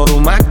فشار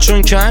اومد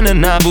چون کنه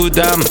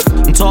نبودم.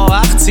 تا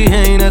وقتی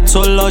حین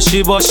تو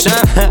لاشی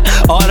باشم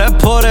آره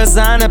پر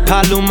زن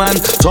پلو من.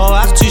 تا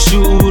وقتی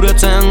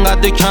شعورت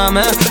انقدر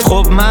کمه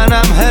خب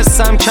منم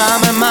حسم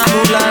کمه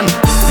معمولا.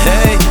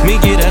 هی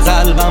میگیره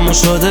قلبمو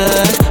شده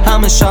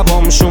همه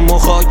شبامشون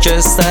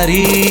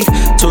خاکستری.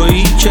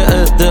 تویی که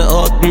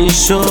ادعات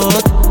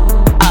میشد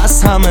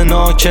از همه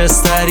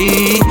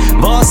ناکستری.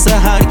 واسه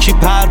هر کی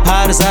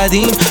پر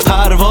زدیم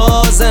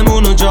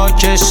پروازمونو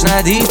جاکش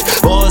ندید.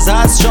 باز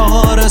از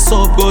 4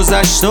 صبح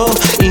گذشت و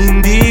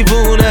این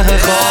دیوونه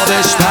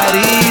خوابش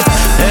پرید.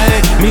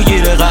 هی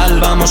میگیره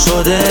قلبمو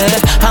شده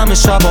همه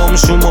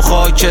شبامشون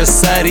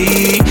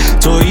خاکستری.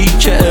 تویی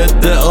که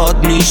ادعات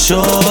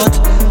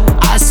میشد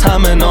از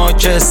همه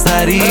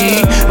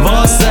ناکستری.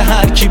 واسه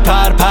هر کی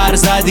پر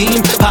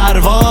زدیم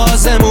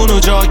پروازمونو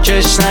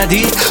جاکش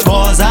ندید.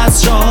 باز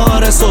از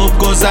 4 صبح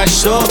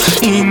گذشت و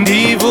این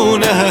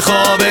دیوونه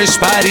خوابش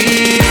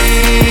پرید.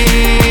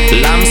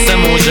 لمس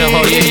موجه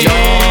های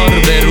یار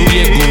به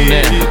روی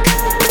گونه،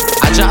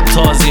 عجب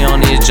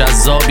تازیانه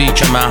جذابی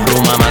که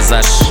محرومم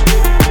ازش.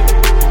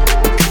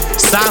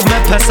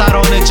 سهم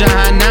پسران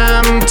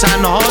جهنم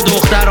تنها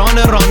دختران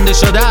رانده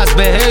شده از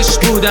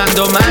بهشت بودند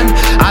و من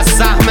از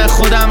سهم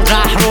خودم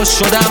قهر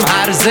شدم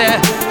هرزه.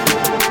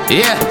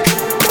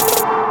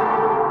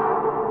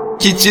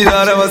 کی چی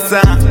داره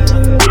واسم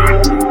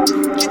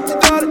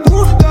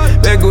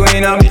بگو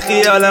اینا بی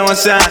خیال ما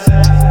شد.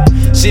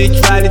 شیک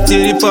ولی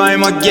تیری پای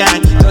ما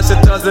گنگ داشته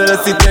تازه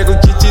رسید. بگو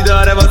کی چی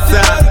داره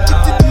واسم،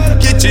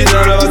 کی چی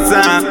داره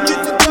واسم،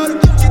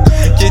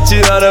 کی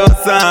چی داره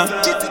واسم،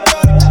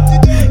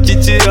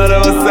 کی چی داره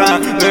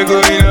واسم. بگو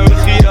اینو به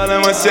خیال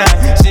ما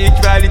شد. شیک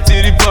ولی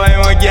تیری پای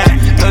ما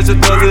گنگ داشته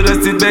تازه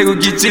رسید. بگو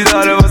کی چی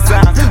داره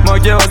واسم. ما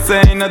که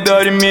واسه اینا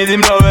داریم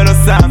میدیم را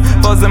برسم.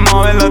 واسه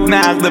معاملات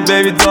نقده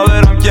بیبی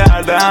داورم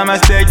کرده. همش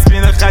تکس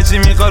میده خشی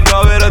میخواد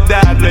را برا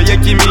درده.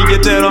 یکی میگه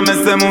ترا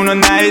مثلمونو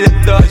نهیده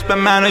داشت به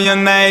منو یا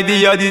نهیدی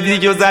یا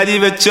دیدی و زدی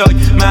به چاک.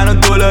 منو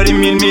دلاری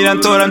میرن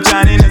تورم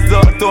چندین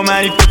هزار. تو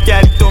منی فکر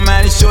کردی تو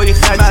منی شوی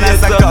خشی. من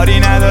اصلا کاری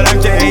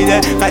ندارم که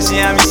عیده خشی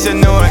همیشه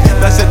نوه.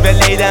 داشت به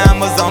لیده هم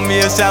با زامبی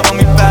و شبا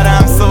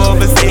میپرم صبح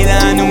به سیده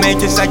هنومه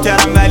که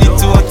شکرم ولی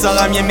تو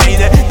اتاقم یه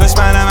میده.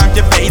 دشمنم هم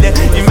که فیده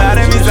این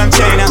بره میزم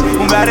چینم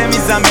اون بره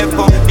میزم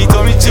بپن. بی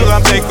تو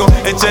میچوغم پکن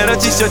چرا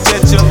چی شد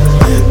چه شد.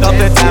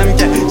 داپتم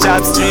که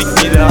شب استریک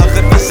میده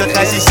آخه پیش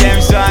خشی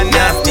شمشو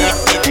نفتی.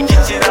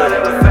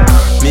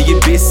 میگی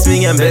 20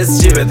 میگم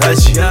بس جیبت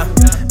هشی.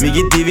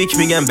 میگی دیویک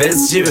میگم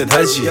بس جیبت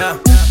هشی.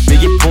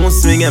 میگی 5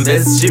 میگم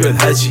بس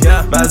جیبت هشی.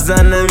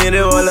 بزن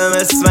نمیره والا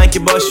مثل من که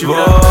باشی.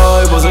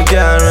 وای بزرگ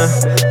گرمه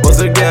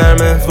بزرگ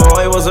گرمه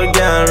وای بزرگ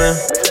گرمه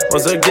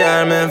بزرگ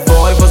گرمه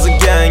وای بزرگ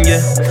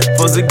گنگه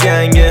بزرگ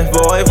گنگه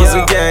وای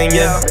بزرگ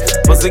گنگه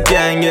بزرگ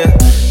گنگه.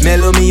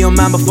 ملومی و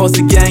من با فاز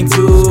گنگ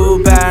تو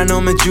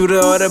برنامه جوره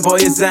آره با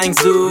یه زنگ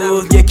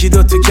زود. یکی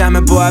دو تو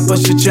کمه باید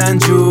باشه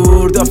چند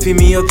جور. دافی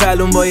میاد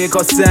تلون با یه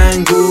کاسه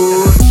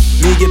انگور.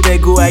 میگه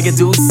بگو اگه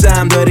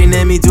دوستم داری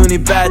نمیدونی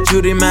بد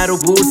جوری من رو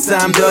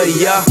بورسم داری.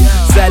 یا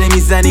سری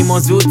میزنی ما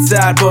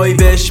زودتر پایی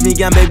بهش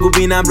میگم بگو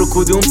بینم رو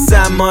کدوم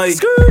سمایی.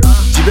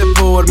 جیب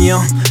پر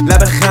میام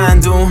لب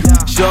خندون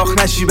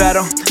شاخ نشی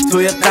برام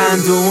توی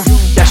قندون.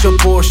 گشو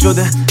پر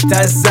شده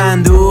ته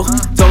صندوق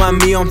تا من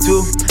میام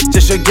تو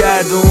چشا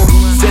گردون.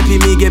 سپی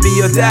میگه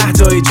بیا 10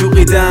 تایی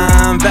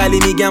چوقیدم ولی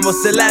میگم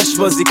واسه لش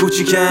بازی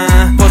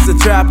کوچیکن. واسه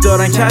ترپ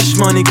دارن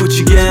کشمانی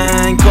کوچی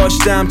گنگ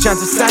کاشتم چند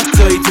تا 100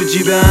 تایی تو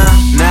جیبم.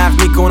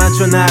 نقد میکنن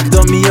چون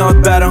نقدا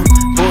میاد برام.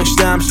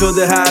 پشتم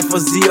شده حرفا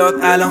زیاد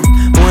الان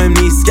مهم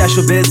نیست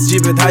کشو بس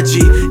جیبت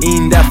هجی.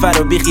 این دفعه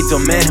رو بیخی تو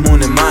مهمون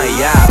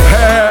مایب.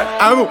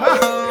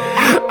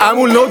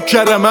 امو لوک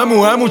کردم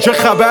امو چه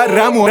خبر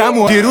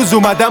امو دیروز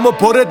اومدم و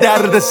پر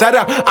درد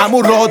سرم.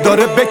 امو راه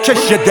داره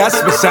بکشه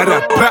دست به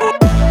سرم.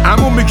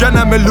 امو میگن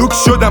همه لوک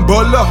شدن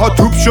بالاها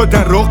توپ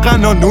شدن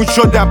روغنا نون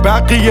شدن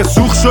بقیه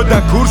سوخ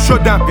شدن کور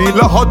شدن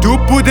ویلاها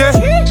دوب بوده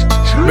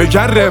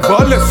میگن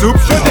روال سوپ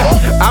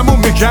شده. امو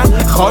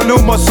میگن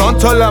خانوما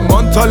سانتالن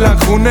مانتالن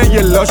خونه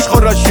یه لاش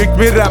خورا شک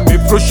میرم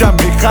میفروشم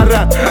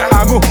میخرن.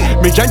 امو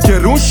میگن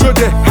گرون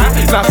شده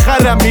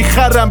نخرم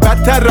میخرم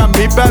بدترم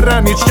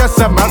میبرن هیچ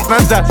کسم مرد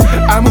نزد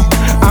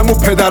امو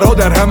پدرها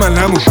در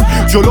همن امو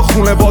جلو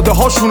خونه واده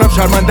هاشونم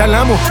شرمندن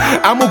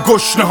امو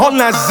گشنه ها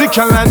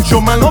نزدیکن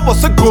انجمن ها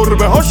واسه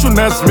گربه هاشون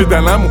نز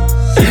میدن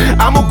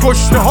امو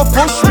گشنه ها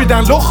فش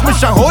میدن لخ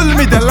میشن هل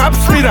میدن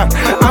لبس میرن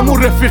امو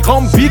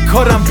رفیقام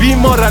بیکارم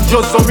بیمارن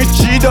جزامی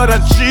چی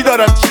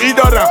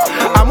دارم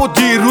امو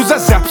دیروز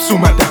از حبس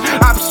اومدم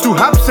حبس تو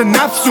حبس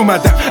نفس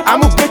اومدم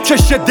امو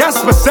بکشه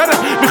دست به سرم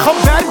میخوام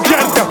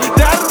برگردم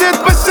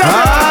دردت به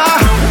سرم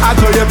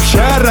عجایب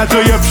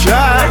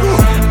شهر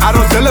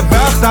عرازل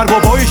وقت در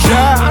بابای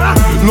شهر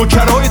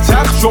نوکرای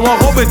تخت شما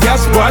ها به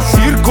دست باید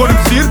سیر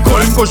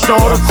کنیم گشنه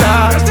ها رو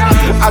سر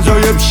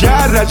عجایب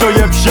شهر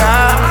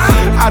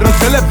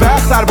عرازل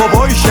وقت در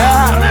بابای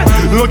شهر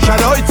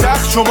نوکرای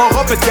تخت شما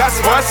ها به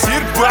دست باید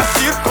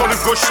سیر کنیم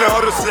گشنه ها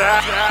رو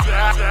سر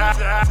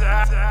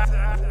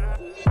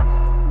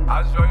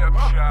عجایب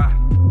شهر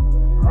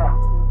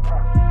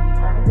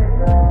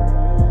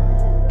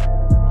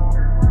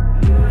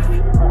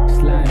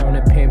Slide on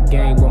a pimp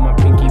gang with my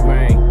pinky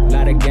ring.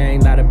 Lot of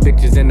gang, lot of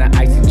bitches in the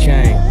icy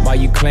chain. While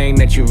you claim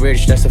that you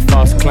rich, that's a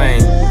false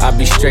claim. I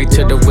be straight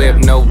to the whip,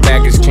 no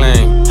baggage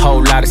claim.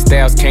 Whole lot of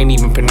styles, can't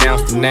even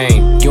pronounce the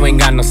name. You ain't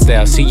got no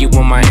style, see you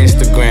on my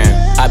Instagram.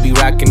 I be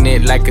rocking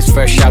it like it's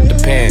fresh out the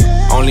pan.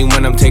 Only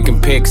when I'm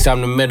taking pics, I'm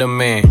the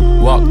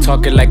middleman. Walk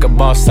talking like a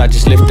boss, I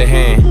just lift a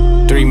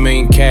hand. 3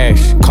 million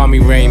cash, call me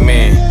Rain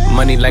Man.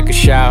 Money like a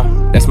shower,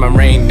 that's my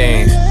rain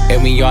dance.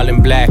 And we all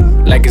in black,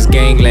 like it's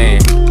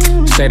gangland.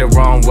 Say the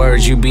wrong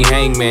words, you be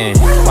hangman.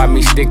 Why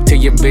me stick to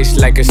your bitch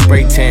like a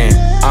spray tan?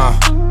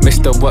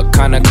 Mister, what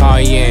kind of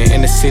car you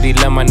in the city,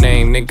 love my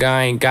name, nigga,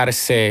 I ain't gotta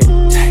say it.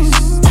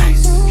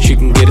 Taste. She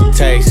can get a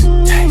taste.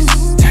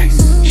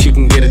 Taste. She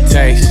can get a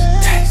taste.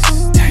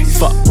 Taste.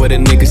 Fuck what a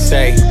nigga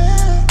say.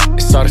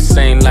 It's all the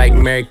same like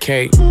Mary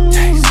Kate.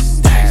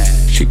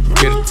 Taste. She can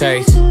get a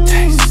taste.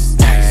 Taste.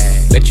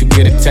 Let you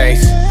get a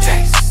taste.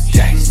 Taste.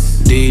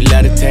 Do you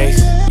love the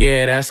taste?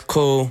 Yeah, that's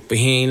cool, but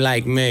he ain't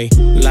like me.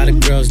 A lot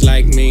of girls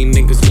like me,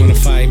 niggas wanna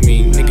fight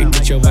me. Nigga,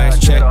 get your ass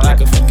checked like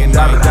a fucking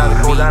night.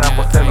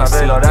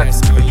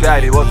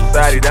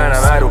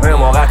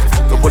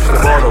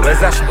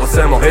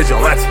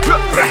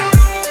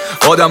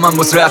 آدم هم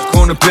باز رد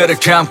کنه بره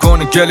کم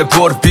کنه گله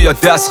بار بیاد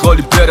دست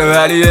خالی بره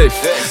ولی ایف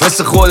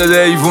مثل خودت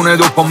ایوونه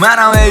دوپا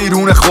منم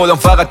ایرونه خودم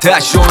فقط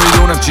تشو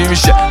میدونم چی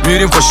میشه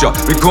میریم خوشا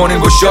میکنیم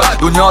گشا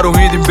دنیا رو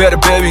میدیم بره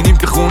ببینیم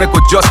که خونه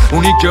کجاست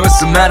اونی که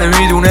مثل منه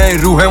میدونه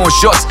این روح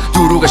مشاست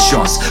دروغ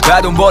شانس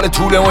بعد دنبال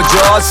طول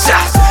مجاز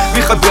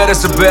میخواد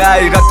برسه به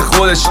حقیقت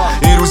خودش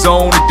این روزا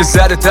اونی که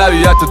زده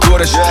طبیعت و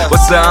دورش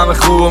واسه همه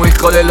خوب و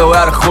میخواد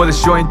لور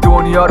خودش و این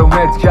دنیا رو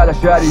مرد کلا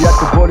شریعت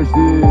خودش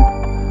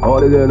دید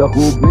حال دلا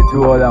خوب نی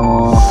تو آدم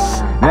ها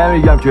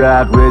نمیگم که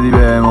حق بدی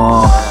به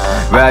ما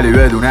ولی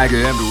بدون اگه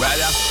امرو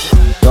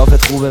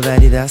رافت خوبه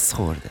ولی دست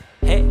خورده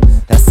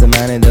دست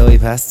من دایی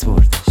پس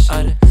بردش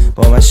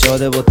با من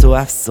شاده با تو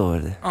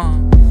افسرده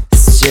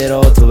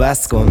چرا تو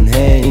بس کن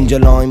اینجا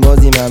لاین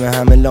بازیم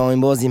همه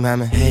لاین بازیم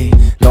همه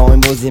لاین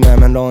بازیم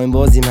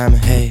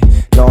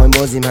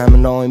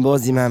لاین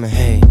بازیم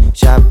همه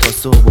شب تا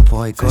صبح و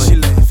پای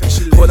کاری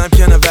خودم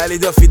کنه ولی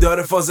دافی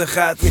داره فاز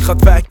خط میخواد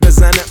فک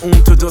بزنه اون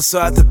تو 2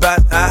 ساعت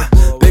بعد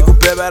بگو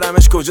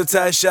ببرمش کجا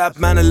ته شب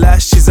من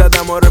لشی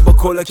زدم آره با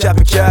کلا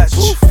کپ کچ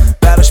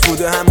براش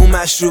بوده همون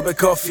مشروب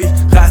کافی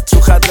خط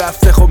رو خط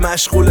رفته خب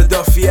مشغول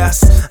دافی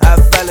است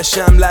اولش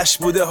هم لش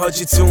بوده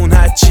حاجی تون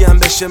هرچی هم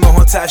بشه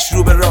ماها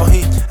تشروب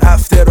راهی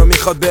هفته رو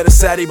میخواد بره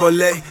سری با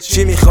لی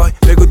چی میخوای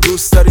بگو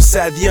دوست داری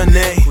صدی یا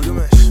نی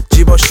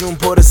جیباشون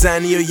پر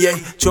زنی و یی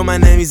چون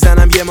من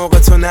نمیزنم یه موقع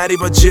تو نری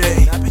با جی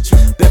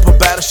بپا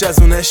برش از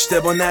اون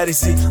اشتباه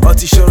نریزی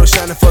آتیش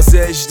روشن فاز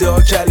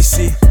اجدها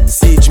کلیسی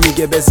سیج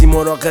میگه بزی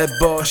مراقب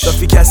باش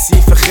دافی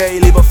کثیف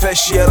خیلی با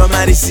فشیه را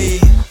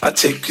مریضی I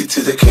take you to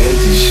the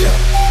candy shop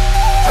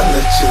I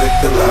let you lick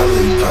the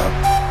lollipop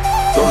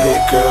Go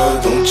ahead girl,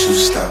 don't you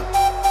stop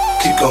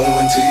Keep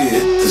going till you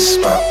hit the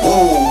spot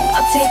Whoa.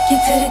 I'll take you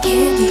to the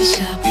candy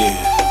shop Yeah.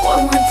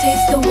 One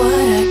taste of what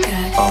I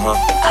got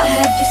I'll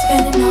have you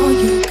spending all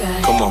you got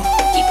Come on.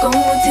 Keep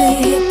going till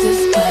you hit the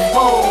spot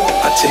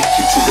I take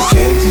you to the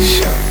candy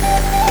shop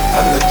I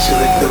let you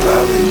lick the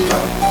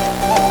lollipop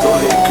Go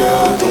ahead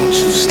girl, don't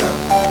you stop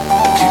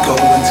Keep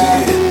going till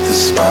you hit the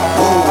spot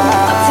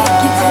I'll take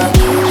you to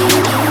the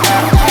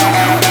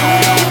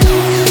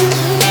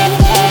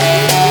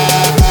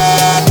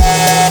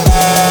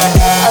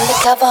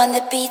Cover on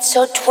the beat,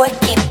 so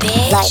twerky,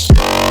 bitch.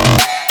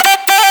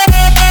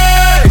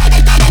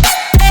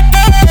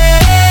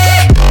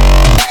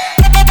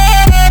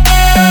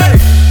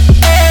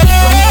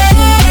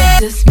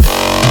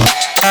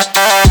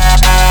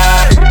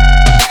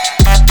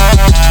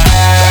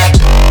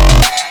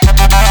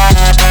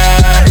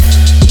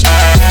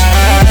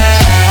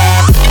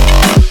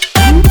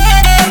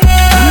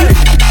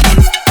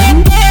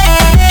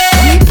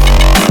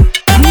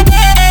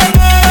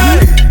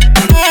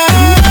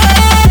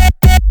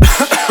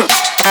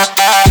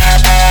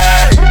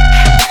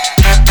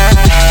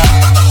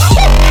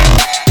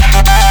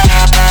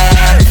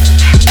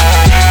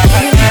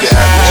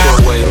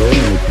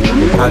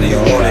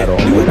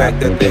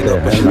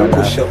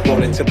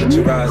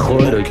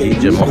 خل و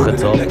گیج ما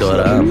خطاب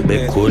دارم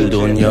به کل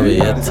دنیا به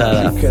یه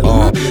طرف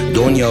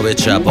دنیا به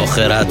چپ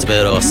آخرت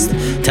به راست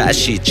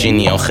تشید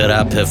چینی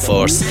آخرت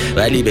فارس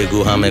ولی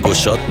بگو همه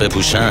گشاد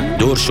بپوشن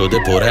دور شده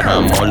پره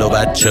همال و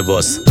بچه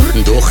باز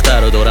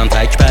دختر رو دارم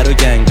تکبر و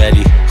گنگ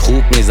ولی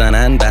خوب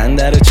میزنن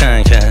بندر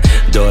چنگ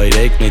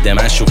دایرکت میده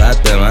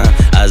مشوقت به من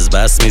از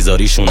بس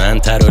میذاریشونن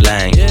تر و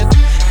لنگ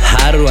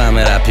هر رو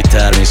همه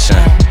رپیدتر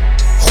میشن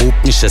خوب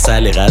میشه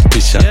سلیقت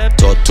پیشم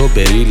تا تو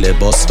بری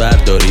لباس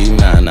برداری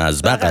من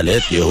از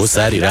بغلت یهو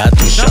سری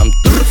رد میشم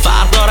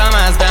فرق دارم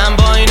از دم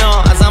با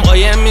اینا ازم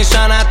قایم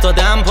میشن حتی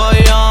دم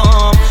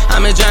پایام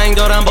همه جنگ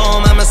دارم با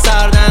همه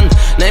سردن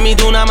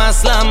نمیدونم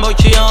اصلا با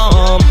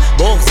کیام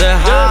بغض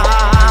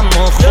هم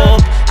و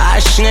خوب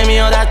عشق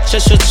نمیاد از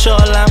چشو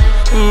چالم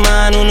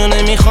من اونو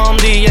نمیخوام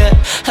دیگه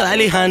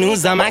ولی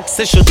هنوزم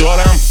عکسشو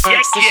دارم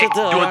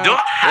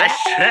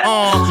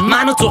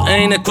منو تو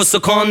عین کس و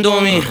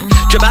کاندومی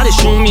که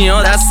بعدشون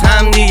میاد از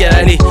هم دیگه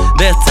ولی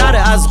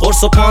بهتره از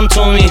قرص و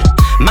پانتومی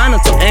منو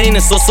تو عین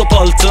سس و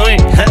پالتوی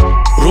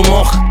رو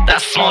مخ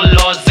دستمال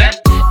لازم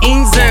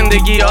این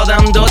زندگی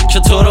یادم داد که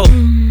تو رو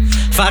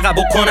فقط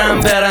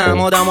بکنم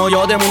برم آدم ها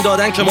یادمون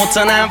دادن که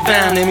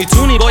متنوعن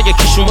نمیتونی با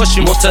یکیشون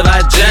باشی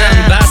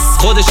متوجهم بس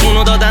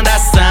خودشونو دادن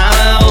دست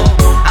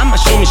همه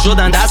شون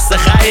میشدن دست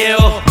خیه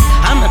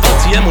همه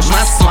قاطیه مش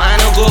مست و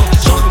انو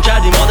گفت شاخ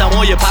میکردیم آدم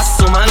های پس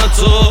و من و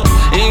تو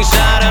این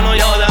شهرنو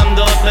یادم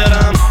داد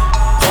برم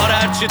کار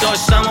هرچی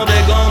داشتم و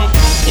بگم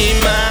این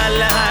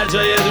محله هر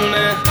جای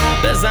دونه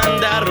بزن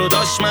در رو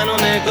داشت منو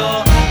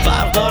نگاه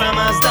فرق دارم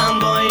از دم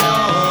با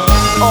اینا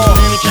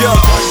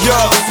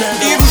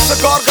این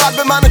روزگار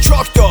قلب منو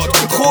چاک داد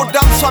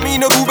خوردم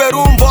زمین رو به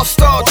روم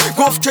باستاد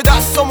گفت که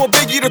دستامو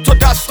بگیره تو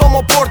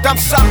دستامو بردم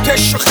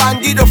سمتش و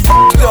خندید و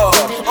فک داد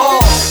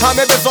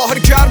همه به ظاهر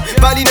گرم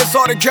ولی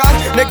نظاره گرم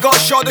نگاه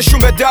شادشون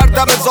به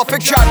دردم اضافه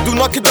کرد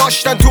اونا که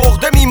داشتن تو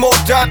عقده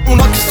میمردن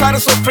اونا که سر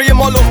سفره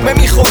ما لقمه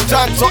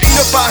میخوردن تا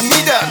اینو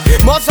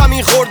فهمیدن ما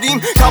زمین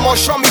خوردیم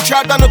تماشا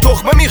میکردن و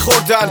تخمه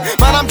میخوردن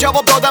منم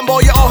جواب دادم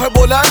با یه آه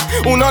بلند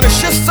اونا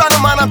نشستن و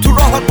منم تو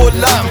راه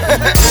بلم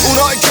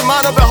اونایی که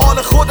منو به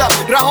حال خودم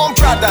رهام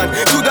کردن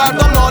تو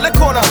دردام ناله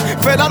کنم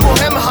فعلا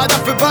مهم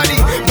هدفه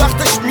ولی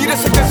وقتش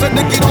میرسه که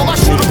زندگی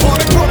نامشون رو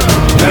پاره کنم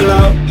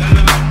Hello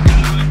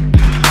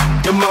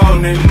Good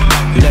morning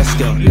Let's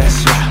go, let's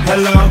rock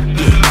Hello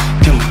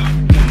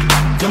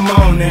Good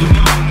morning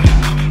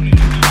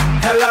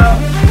Hello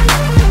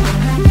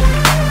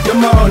Good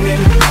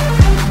morning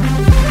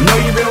Know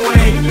you've been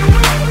waiting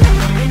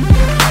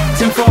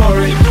for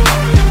it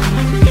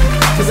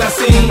Cause I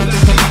see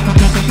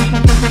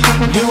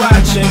you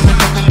watching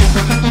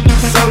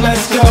So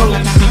let's go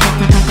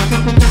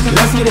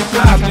Let's get it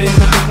poppin'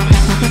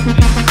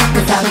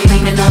 Cause I be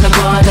leaning on the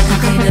bar,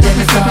 looking cleaner than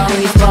the sun.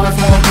 These bars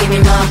won't give me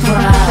my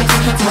pride.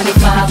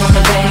 25 on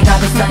the bank, I've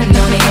been stunting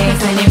on the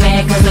eggs. And they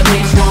mad cause the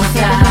bitch won't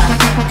stop.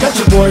 Got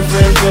your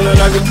boyfriend feeling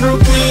like a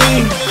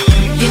groupie.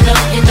 You know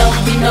we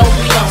on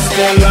that.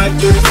 Stand like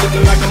this,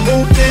 looking like a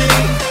movie.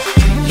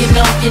 You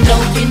know we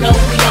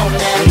on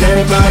that. And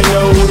everybody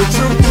know who the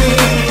truth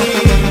is.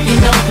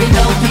 You know we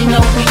on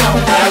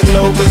that. I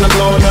know cause I'm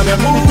blowing on that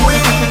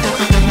movie.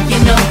 You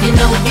know we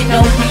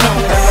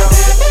on that.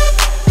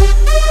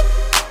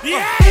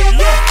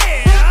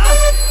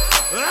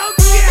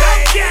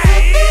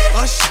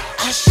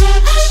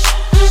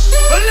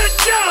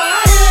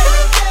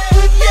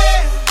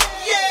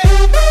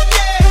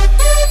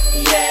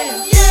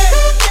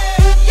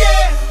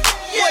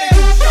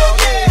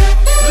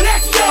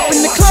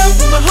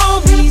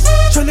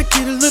 Tryna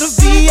get a little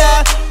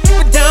VI,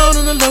 keep it down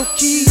on the low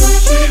key.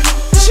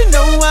 She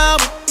know how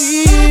it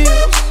feels.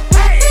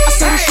 I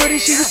saw the shorty,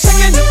 she was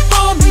checking up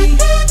on me.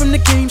 From the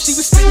game, she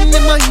was spitting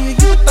in my ear.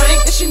 You would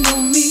think that she knew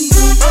me.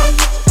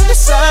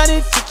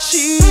 Decided to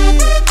cheat.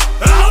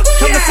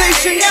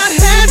 Conversation got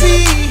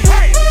heavy.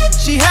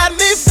 She had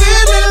me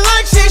feeling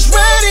like she's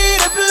ready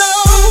to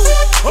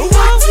blow.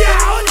 Watch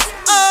out!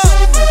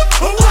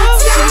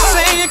 She's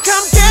saying,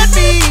 come get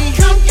me.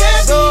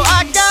 So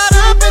I got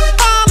up and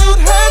followed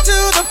her to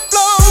the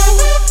floor.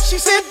 She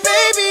said,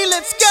 baby,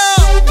 let's go.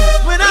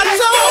 When I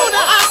told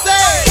her, I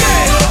said,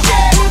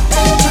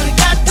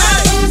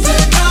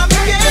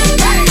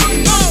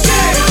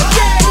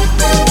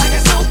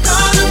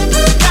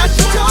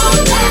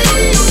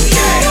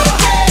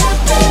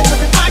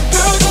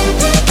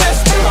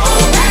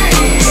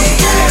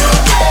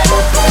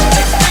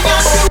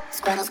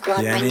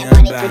 یعنی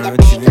هم به همه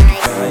چیزی که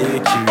فقط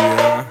یکی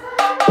بیا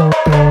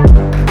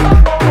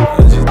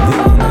آجی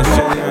دیوونه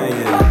شدی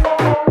مگه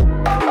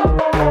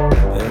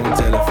ببین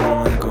تلفن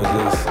من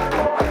کجاست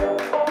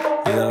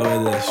یه دقیقه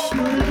بدش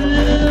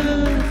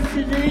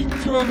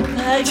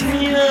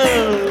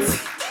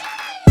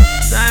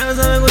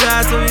سرمزا بگو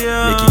ده تا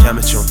بیا یکی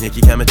کمه چون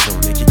یکی کمه چون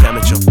یکی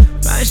کمه چون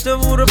 5 تا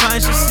بور و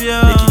 5 تا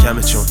سیاه یکی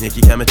کمه چون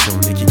یکی کمه چون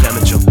یکی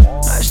کمه چون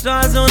 8 تا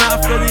از اون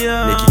 70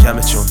 ها یکی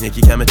کمه چون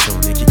یکی کمه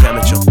چون یکی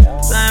کمه چون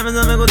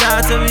سرمزا بگو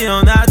ده تا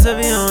بیان 10 تا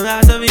بیان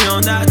 10 تا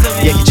بیان 10 تا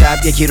بیان یکی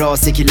شب یکی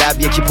راست یکی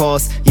لب یکی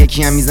پاس،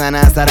 یکی هم میزنه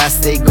از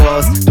رسته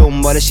گاز،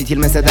 دنبال شیتیل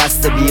مثل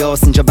دست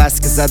بیاس. اینجا بس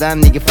که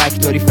زدم دیگه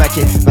فکتوری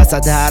فکه،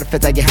 وسط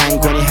حرفت اگه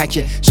هنگ کنی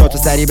هکه، شاتو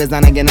سری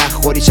بزن اگه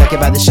نخوری چکه،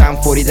 بعدش هم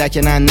فوری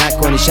دکه نه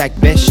نکنی شک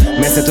بش.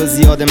 مثل تو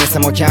زیاده مثل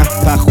ما کم،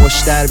 فقط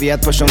خوشتر بیاد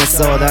پاشو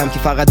مثل آدم که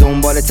فقط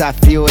دنبال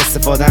تفریح و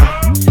استفادم.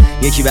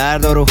 یکی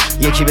بردار و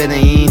یکی بده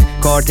این،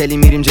 کارتلی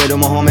میریم جلو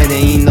محمد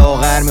این،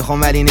 لاغر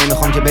میخوام ولی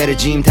نمیخوام که بره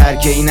جیم،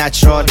 ترکه این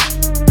نچرال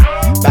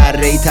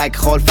بره ای تک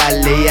خال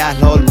فله ای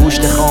احلال،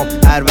 گوشت خام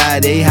هر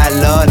وعده ای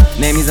حلال.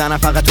 نمیزنم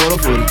فقط تو رو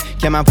فوری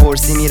که من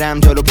پرسی میرم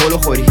جلو پلو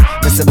خوری،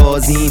 مثل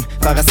بازیم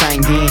فقط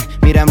سنگین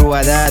میرم رو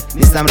عدد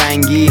نیستم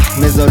رنگی،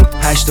 مزارو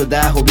 8 و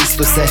 10 و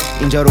 23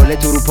 اینجا رول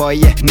تو رو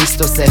پاییه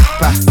نیست و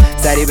سپه،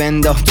 سری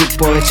بنداخت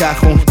تو پای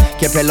چرخون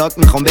که پلاک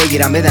میخوام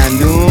بگیرم به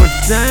دندون.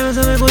 زنگ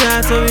بزن بگو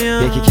 10 تا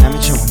بیان، یکی کمی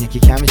چون یکی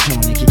کمی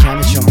چون یکی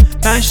کمی چون،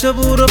 5 تا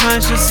بور و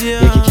 5 تا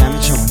سیاه، یکی کمی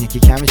چون یکی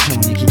کمی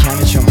چون یکی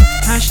کمی چون،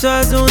 8 تا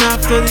از اون 70،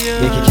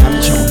 یکی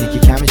کمی چون یکی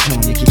کمی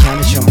چون یکی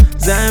کمی چون.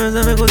 زنگ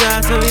بزن بگو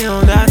 10 تا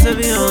بیان 10 تا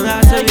بیان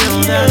 10 تا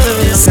بیان 10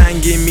 تا بیان.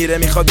 سنگین میره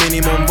میخواد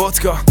مینیمم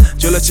ودکا،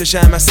 جلو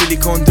چشم از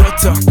سیلیکون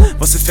دوتا،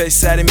 واسه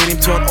فیس سری میریم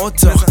تون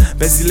اتاق،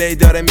 بزیلی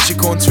داره میشه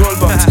کنترل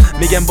بات،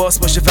 میگم باس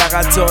باشه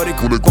فقط تاریک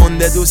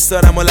گنده دوست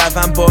دارم و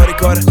لبم باری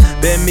کاره،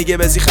 بهم میگه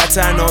بزی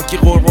خطرناکی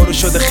قرقرو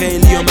شده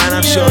خیلی و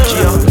منم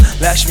شاکی ها،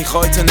 لش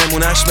میخوای تا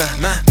نمونش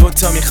من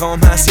دوتا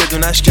میخوام هست یه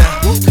دونش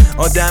کن،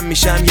 آدم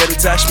میشم یه رو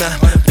تشمن،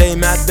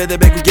 قیمت بده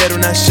بگو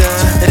گرونشم،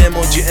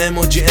 اموجی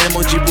اموجی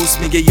اموجی بوس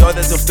میگه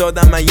یادت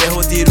افتادم من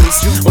یهو دیروز،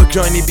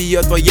 اوکراینی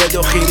بیاد با یه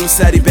دو خیروز،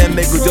 سری بهم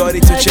بگو داری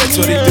تو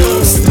چطوری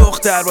دوست،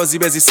 دختر بازی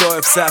بزی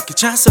صاحب سبک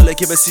چند ساله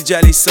که به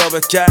سیجلی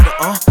ثابت کرده،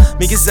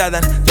 میگه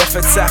زدن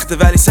دافت سخته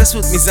ولی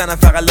سسود میزنم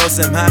فقط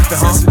لازم حرفه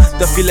ها،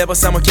 دافی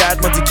لباسمو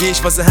کرد ما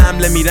دیگیش واسه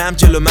حمله میرم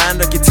جلو من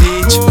را که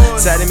تیچ،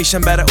 سری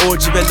میشم برای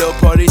اوجی بلو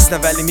پاریس نه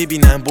ولی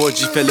میبینم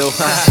برجی فلو.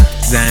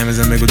 زنگ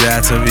بزن بگو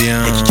 10 تا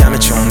بیان، یکی کمه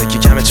چون یکی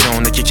کمه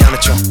چون یکی کمه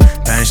چون،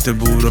 5 تا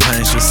بور و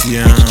 5 تا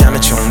سیاه، یکی کمه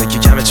چون یکی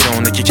کمه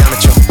چون یکی کمه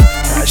چون،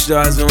 8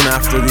 تا از اون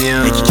 70،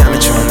 یکی کمه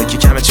چون یکی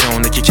کمه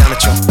چون یکی کمه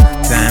چون.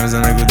 زنگ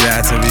بزن بگو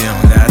 10 تا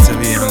بیان 10 تا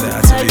بیان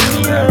 10 تا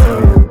بیان 10 تا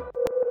بیان.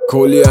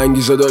 کلی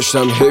انگیزه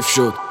داشتم حیف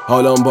شد،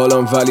 حالام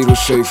بالام ولی رو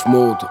سیف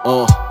مود.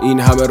 این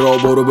همه راه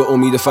برو به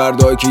امید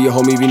فردایی که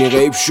یهو میبینی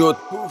غیب شد.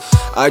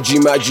 عجی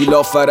مجی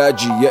لا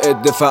فرجی یه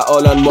عده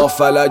فعالن ما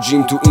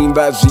فلجیم، تو این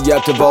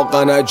وضعیت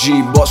واقعا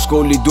عجیب باز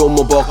کلی دم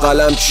و با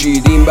قلم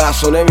چید. این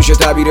بحثو نمیشه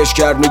تعبیرش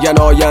کرد، میگن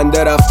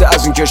آینده رفته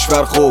از این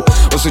کشور، خوب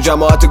واسه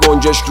جماعت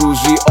گنجشک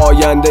روزی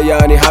آینده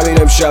یعنی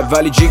همین امشب،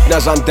 ولی جیک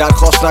نزن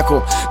درخواست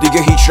نکن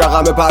دیگه هیچ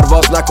رقم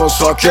پرواز نکن،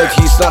 ساکت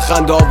هیس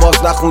نخند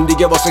آواز نخون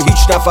دیگه واسه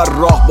هیچ نفر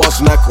راه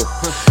باز نکن.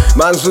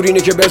 منظور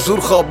اینه که به زور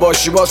خواب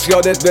باشی باز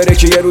یادت بره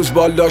که یه روز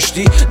بال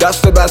داشتی،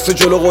 دست بسته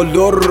جلو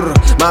قلدر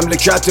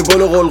مملکت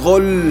گل و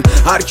قلقل،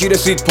 هر کی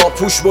رسید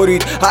پاپوش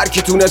برید، هر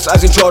کی تونست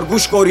از این چار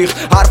گوش گریخ،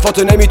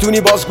 حرفاتو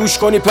نمیتونی باز گوش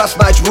کنی پس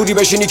مجبوری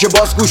بشینی که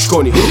باز گوش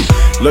کنی.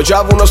 لا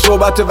جوونا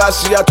صحبت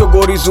وصیت و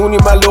گریزونی،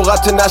 من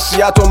لغت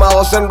نصیحت و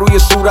محاسن روی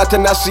صورت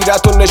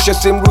نصیرت و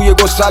نشستیم روی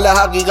گسل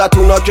حقیقت،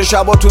 اونا که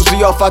شبا تو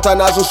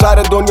ضیافتن از اون سر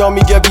دنیا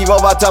میگه بیوا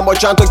وطن، با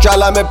چند تا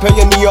کلمه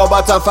پی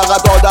نیابتن،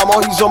 فقط آدم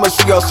ها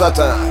هیزم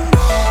سیاستن.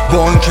 با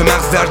اون که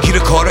مغز درگیر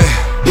کاره،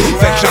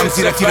 فکرم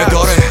زیر تیره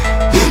داره،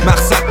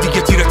 مقصد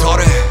دیگه تیره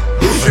تاره،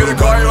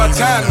 شیرگاه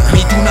وطن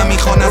میدونم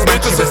میخوان از من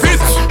چی بسازن،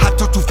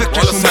 حتی تو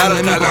فکرشون من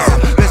نمیبازم،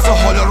 بسا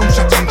حالا روم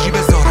شطرنجی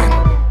بذارن.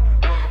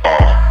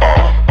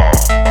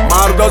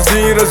 مردا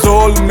زیر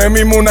ظلم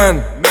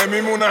نمیمونن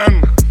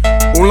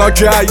اونا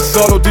که 8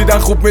 سالو دیدن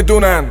خوب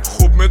میدونن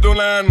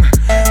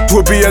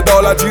تو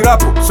بی‌عدالتی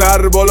رپو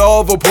سر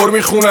بالا و پر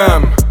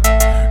میخونم،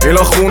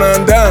 اینا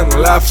خونندن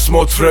لفظ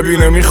مطربی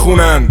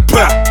نمیخونن،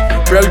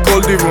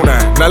 بلکل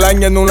دیوونن نه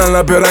لنگ نونن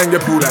نه برنگ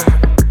پولن،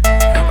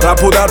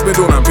 رپ و درد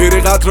بدونم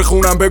پیری قطر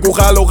خونم، بگو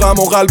خل و غم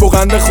و قلب و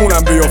قنده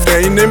خونم بیفته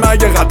این نیم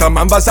اگه قطم،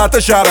 من وسط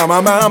شهرم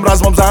هم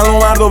رزمم زن و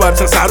مرد و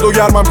بچه سرد و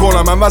گرمم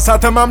کنم، من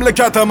وسط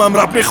مملکتم هم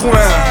رپ میخونم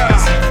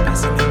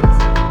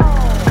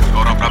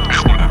رپ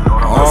میخونم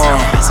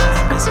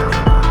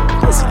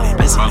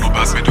منو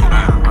بس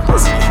میدونم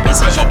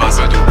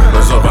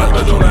بزا بس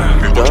بدونم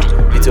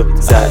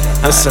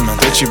مثل من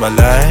تو چی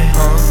بالای،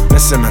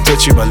 مثل من تو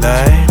چی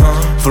بالای،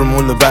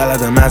 فرمولو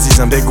بلدم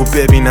عزیزم بگو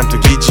ببینم تو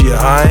گیجیه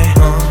های،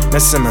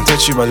 مثل من تو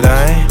چی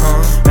بالای،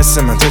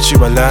 مثل من تو چی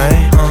بالای،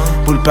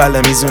 پول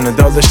پله میزونه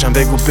دال داشتم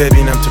بگو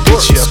ببینم تو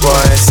پیچیه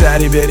بای،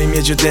 سری بریم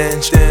یه جا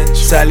دنج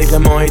سلیقه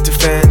ماهی تو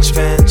فنج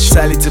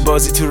سلیت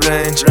بازی تو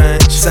رنج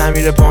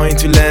سمیر پایین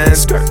تو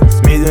لنز،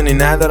 میدونی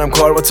ندارم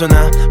کار با تو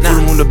نه،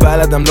 فرمولو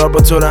بلدم دار با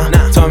تو رم،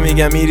 تا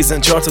میگم میریزن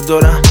 4 تا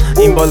دورم،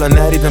 این بالا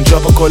نریدم جا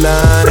با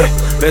کلن،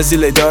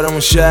 بزیلی دارمون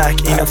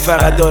شک اینا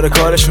فقط داره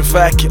کارشون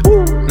فکه،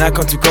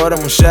 نکن تو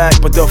کارمون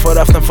شک با دافا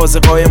رفتم فاز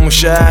قای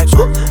موشک،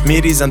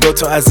 میریزن 2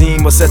 تا از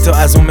این با 3 تا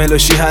از اون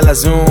ملوشی حل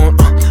از اون،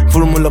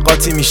 فرمول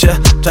قاطی میشه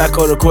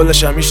تکار و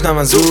کلش هم میشنم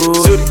از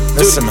زور،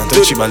 مثل من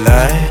تو چی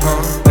بالای،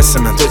 مثل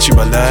من تو چی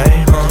بالای،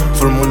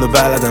 فرمولو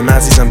بلدم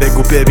عزیزم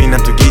بگو ببینم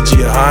تو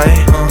گیجیه های،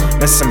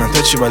 مثل من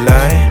تو چی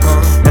بالای،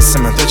 مثل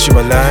من تو چی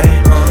بالای،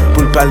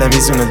 پول پله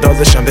میزونه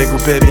داداشم بگو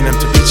ببینم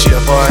تو پیچیه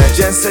پای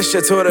جنسش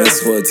چطوره؟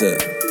 مثل خودته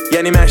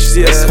یعنی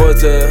مشتیه مثل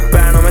خودته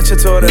برنامه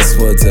چطوره؟ مثل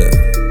خودته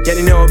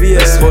یعنی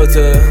نابیه مثل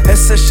خودته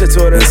حسش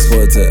چطوره؟ مثل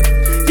خودته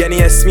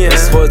یعنی اسمیه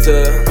مثل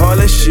خودته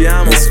حالش چیه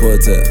همون مثل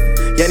خودته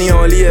یعنی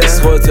عالیه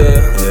مثل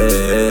خودته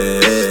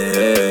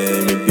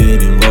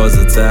میبینیم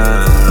واسه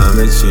تر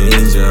همه چی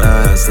اینجا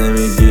هست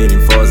نمیگیریم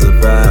فاز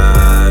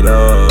بعد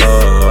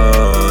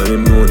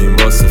میمونیم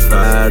واسه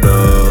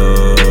فردا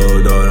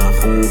دارن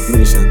خوب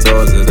میشن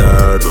تازه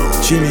درد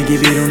چی میگی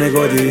بیرون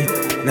گادی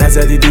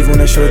نزدی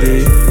دیوونه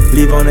شدی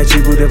لیوانه چی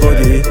بوده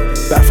بادی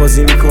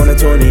برفازی میکنه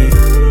تونی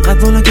قد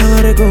بالا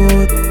کمره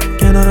گود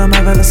کنارم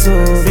اول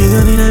صبح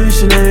میدونی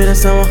نمیشه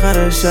نمیرسم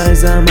آخرش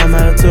عیزم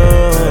من تو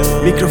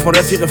میکروفون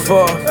رفیق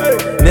فا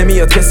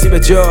نمیاد کسی به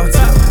جات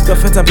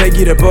دافتم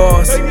بگیره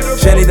باز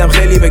شنیدم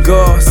خیلی به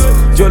گاز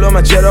جلو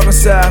من چراغ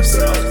سبز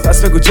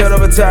پس بگو چرا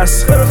به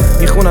ترس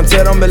میخونم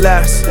ترام به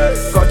لرز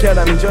کار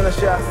کردم اینجا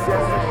نشست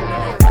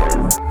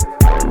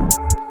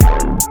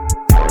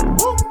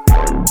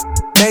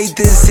Made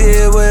this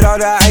here with all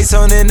the ice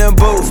on in the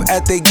booth.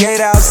 At the gate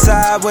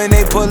outside, when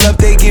they pull up,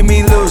 they give me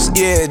loose.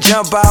 Yeah,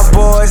 jump out,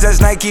 boys. That's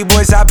Nike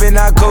boys hopping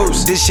our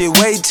coast. This shit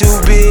way too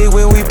big.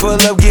 When we pull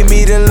up, give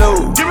me the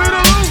loot.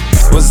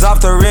 Was off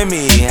the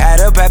Remy,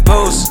 had up at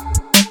post.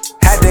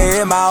 Had to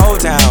hit my old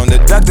town to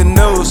duck the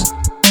news.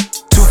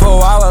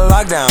 2-4-hour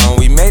lockdown,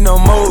 we made no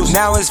moves.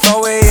 Now it's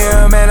 4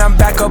 a.m. and I'm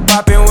back up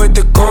popping with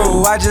the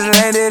crew. I just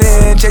landed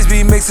in, Chase B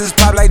mixes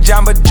pop like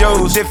Jamba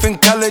Joe's.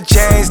 Different color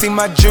chains, think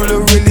my jeweler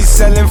really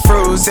selling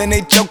fruits. And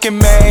they joking,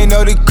 man,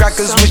 know the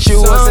crackers wish it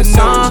was a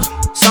news.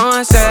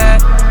 Someone said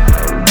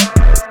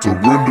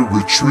Surrender,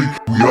 retreat,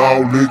 we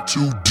all in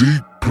too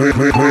deep. Plan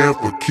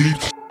for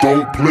keeps,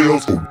 don't play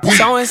us for weak.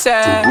 Someone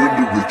said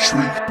Surrender,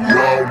 retreat, we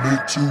all in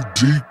too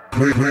deep.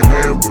 Plan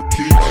for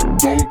keeps,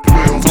 don't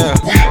play us for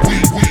weak.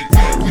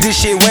 This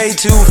shit way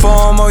too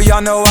formal,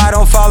 y'all know I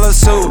don't follow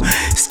suit.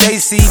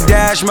 Stacy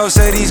Dash, most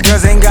of these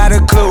girls ain't got a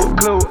clue.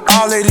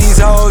 All of these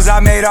hoes I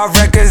made off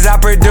records I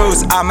produce.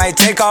 I might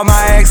take all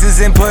my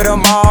exes and put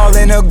them all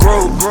in a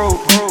group.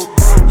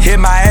 Hit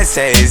my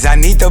essays, I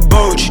need the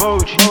booch.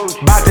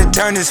 About to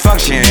turn this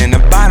function into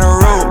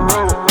Bonnaroo.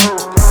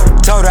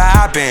 Told her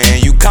hop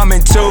in, you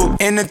coming too.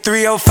 In the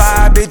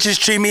 305, bitches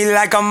treat me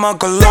like I'm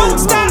Uncle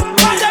Luke.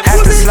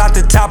 Have to slot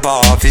the top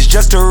off, it's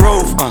just a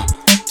roof.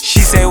 She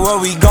say where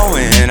we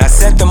going, I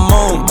said the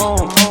moon.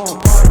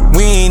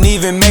 We ain't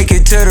even make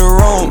it to the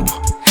room.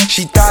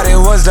 She thought it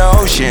was the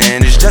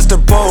ocean, it's just a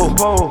pool.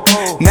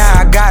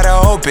 Now I gotta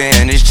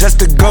open, it's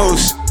just a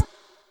ghost.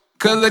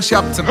 Kılıç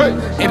yaptım,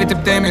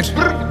 eritip demir.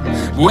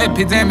 Bu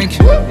epidemik,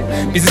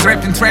 biziz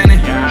rapin treni.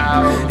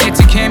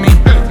 Eti kemik,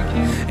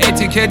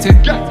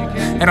 etiketi.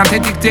 Her an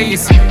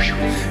tetikteyiz,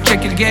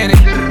 çekil geri.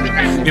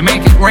 We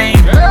make it rain,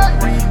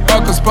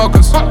 focus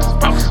focus.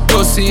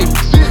 Pussy,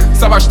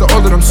 savaşta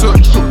olurum su.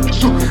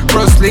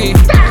 Bruce Lee,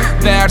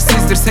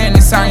 değersizdir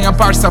seni sen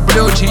yaparsa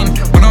blue jean.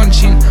 Bunun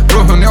için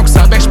ruhun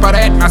yoksa 5 para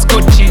etmez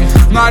Gucci.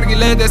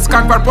 Nargile'de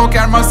skunk var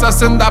poker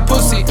masasında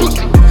pussy.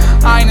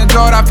 Aynı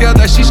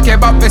coğrafyada şiş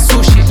kebap ve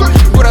sushi.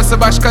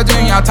 Burası başka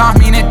dünya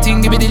tahmin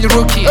ettiğin gibi değil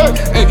rookie.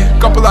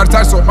 Kapılar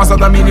ters o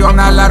masada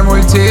milyonerler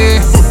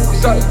multi.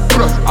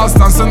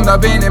 Aslansın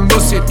da benim bu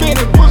sit.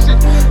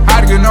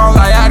 Her gün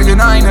olay her gün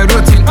aynı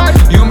rutin.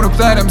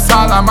 Yumruklarım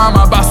sağlam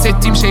ama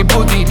bahsettiğim şey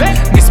bu değil.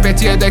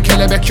 Nispetiye de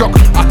kelebek yok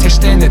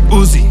ateşlenir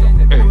Uzi.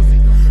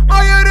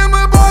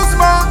 Ayarımı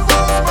bozma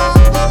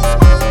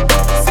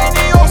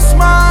seni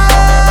Osman.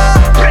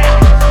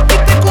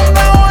 Gitti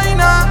kumda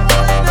oyna.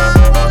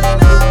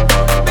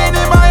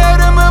 Benim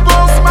ayarımı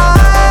bozma.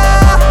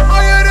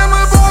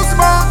 Ayarımı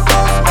bozma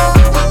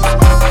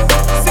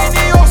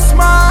seni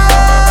Osman.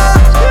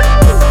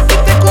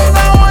 Gitti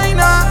kumda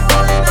oyna.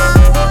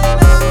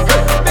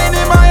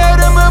 Benim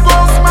ayarımı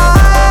bozma.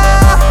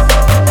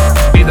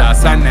 Bir daha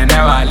senle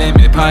ne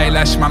alemi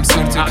paylaşmam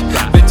sürtük.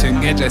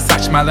 Bütün gece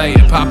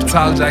saçmalayıp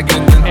aptalca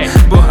güldün.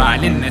 Bu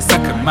halinle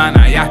sakın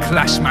bana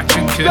yaklaşma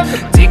çünkü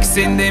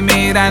tiksindim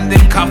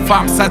iğrendim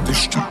kafamsa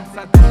düştüm.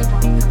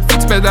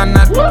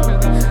 Fitbedenler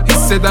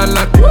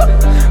hissederler.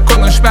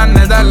 Konuş ben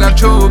ne derler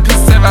çoğu pis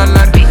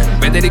severler.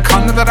 Ve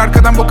delikanlılar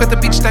arkadan bok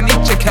atıp içten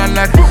iç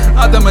çekerler.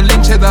 Adamı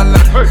linç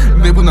ederler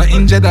ve buna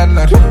ince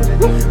derler.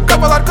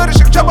 Kafalar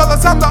karışık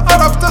çabalasan da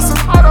Araf'tasın.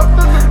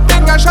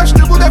 Dengen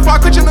şaştı bu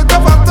defa kıçını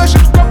kafan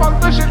taşır.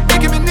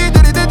 Ekibin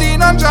lideri dediğin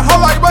anca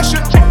halay başı.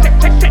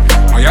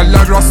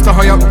 Hayaller rasta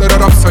hayatlar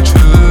Arap saçı.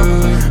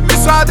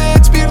 Müsaade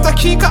et bir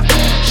dakika.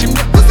 Şimdi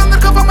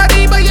hızlanır kafama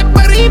riba yep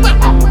riba.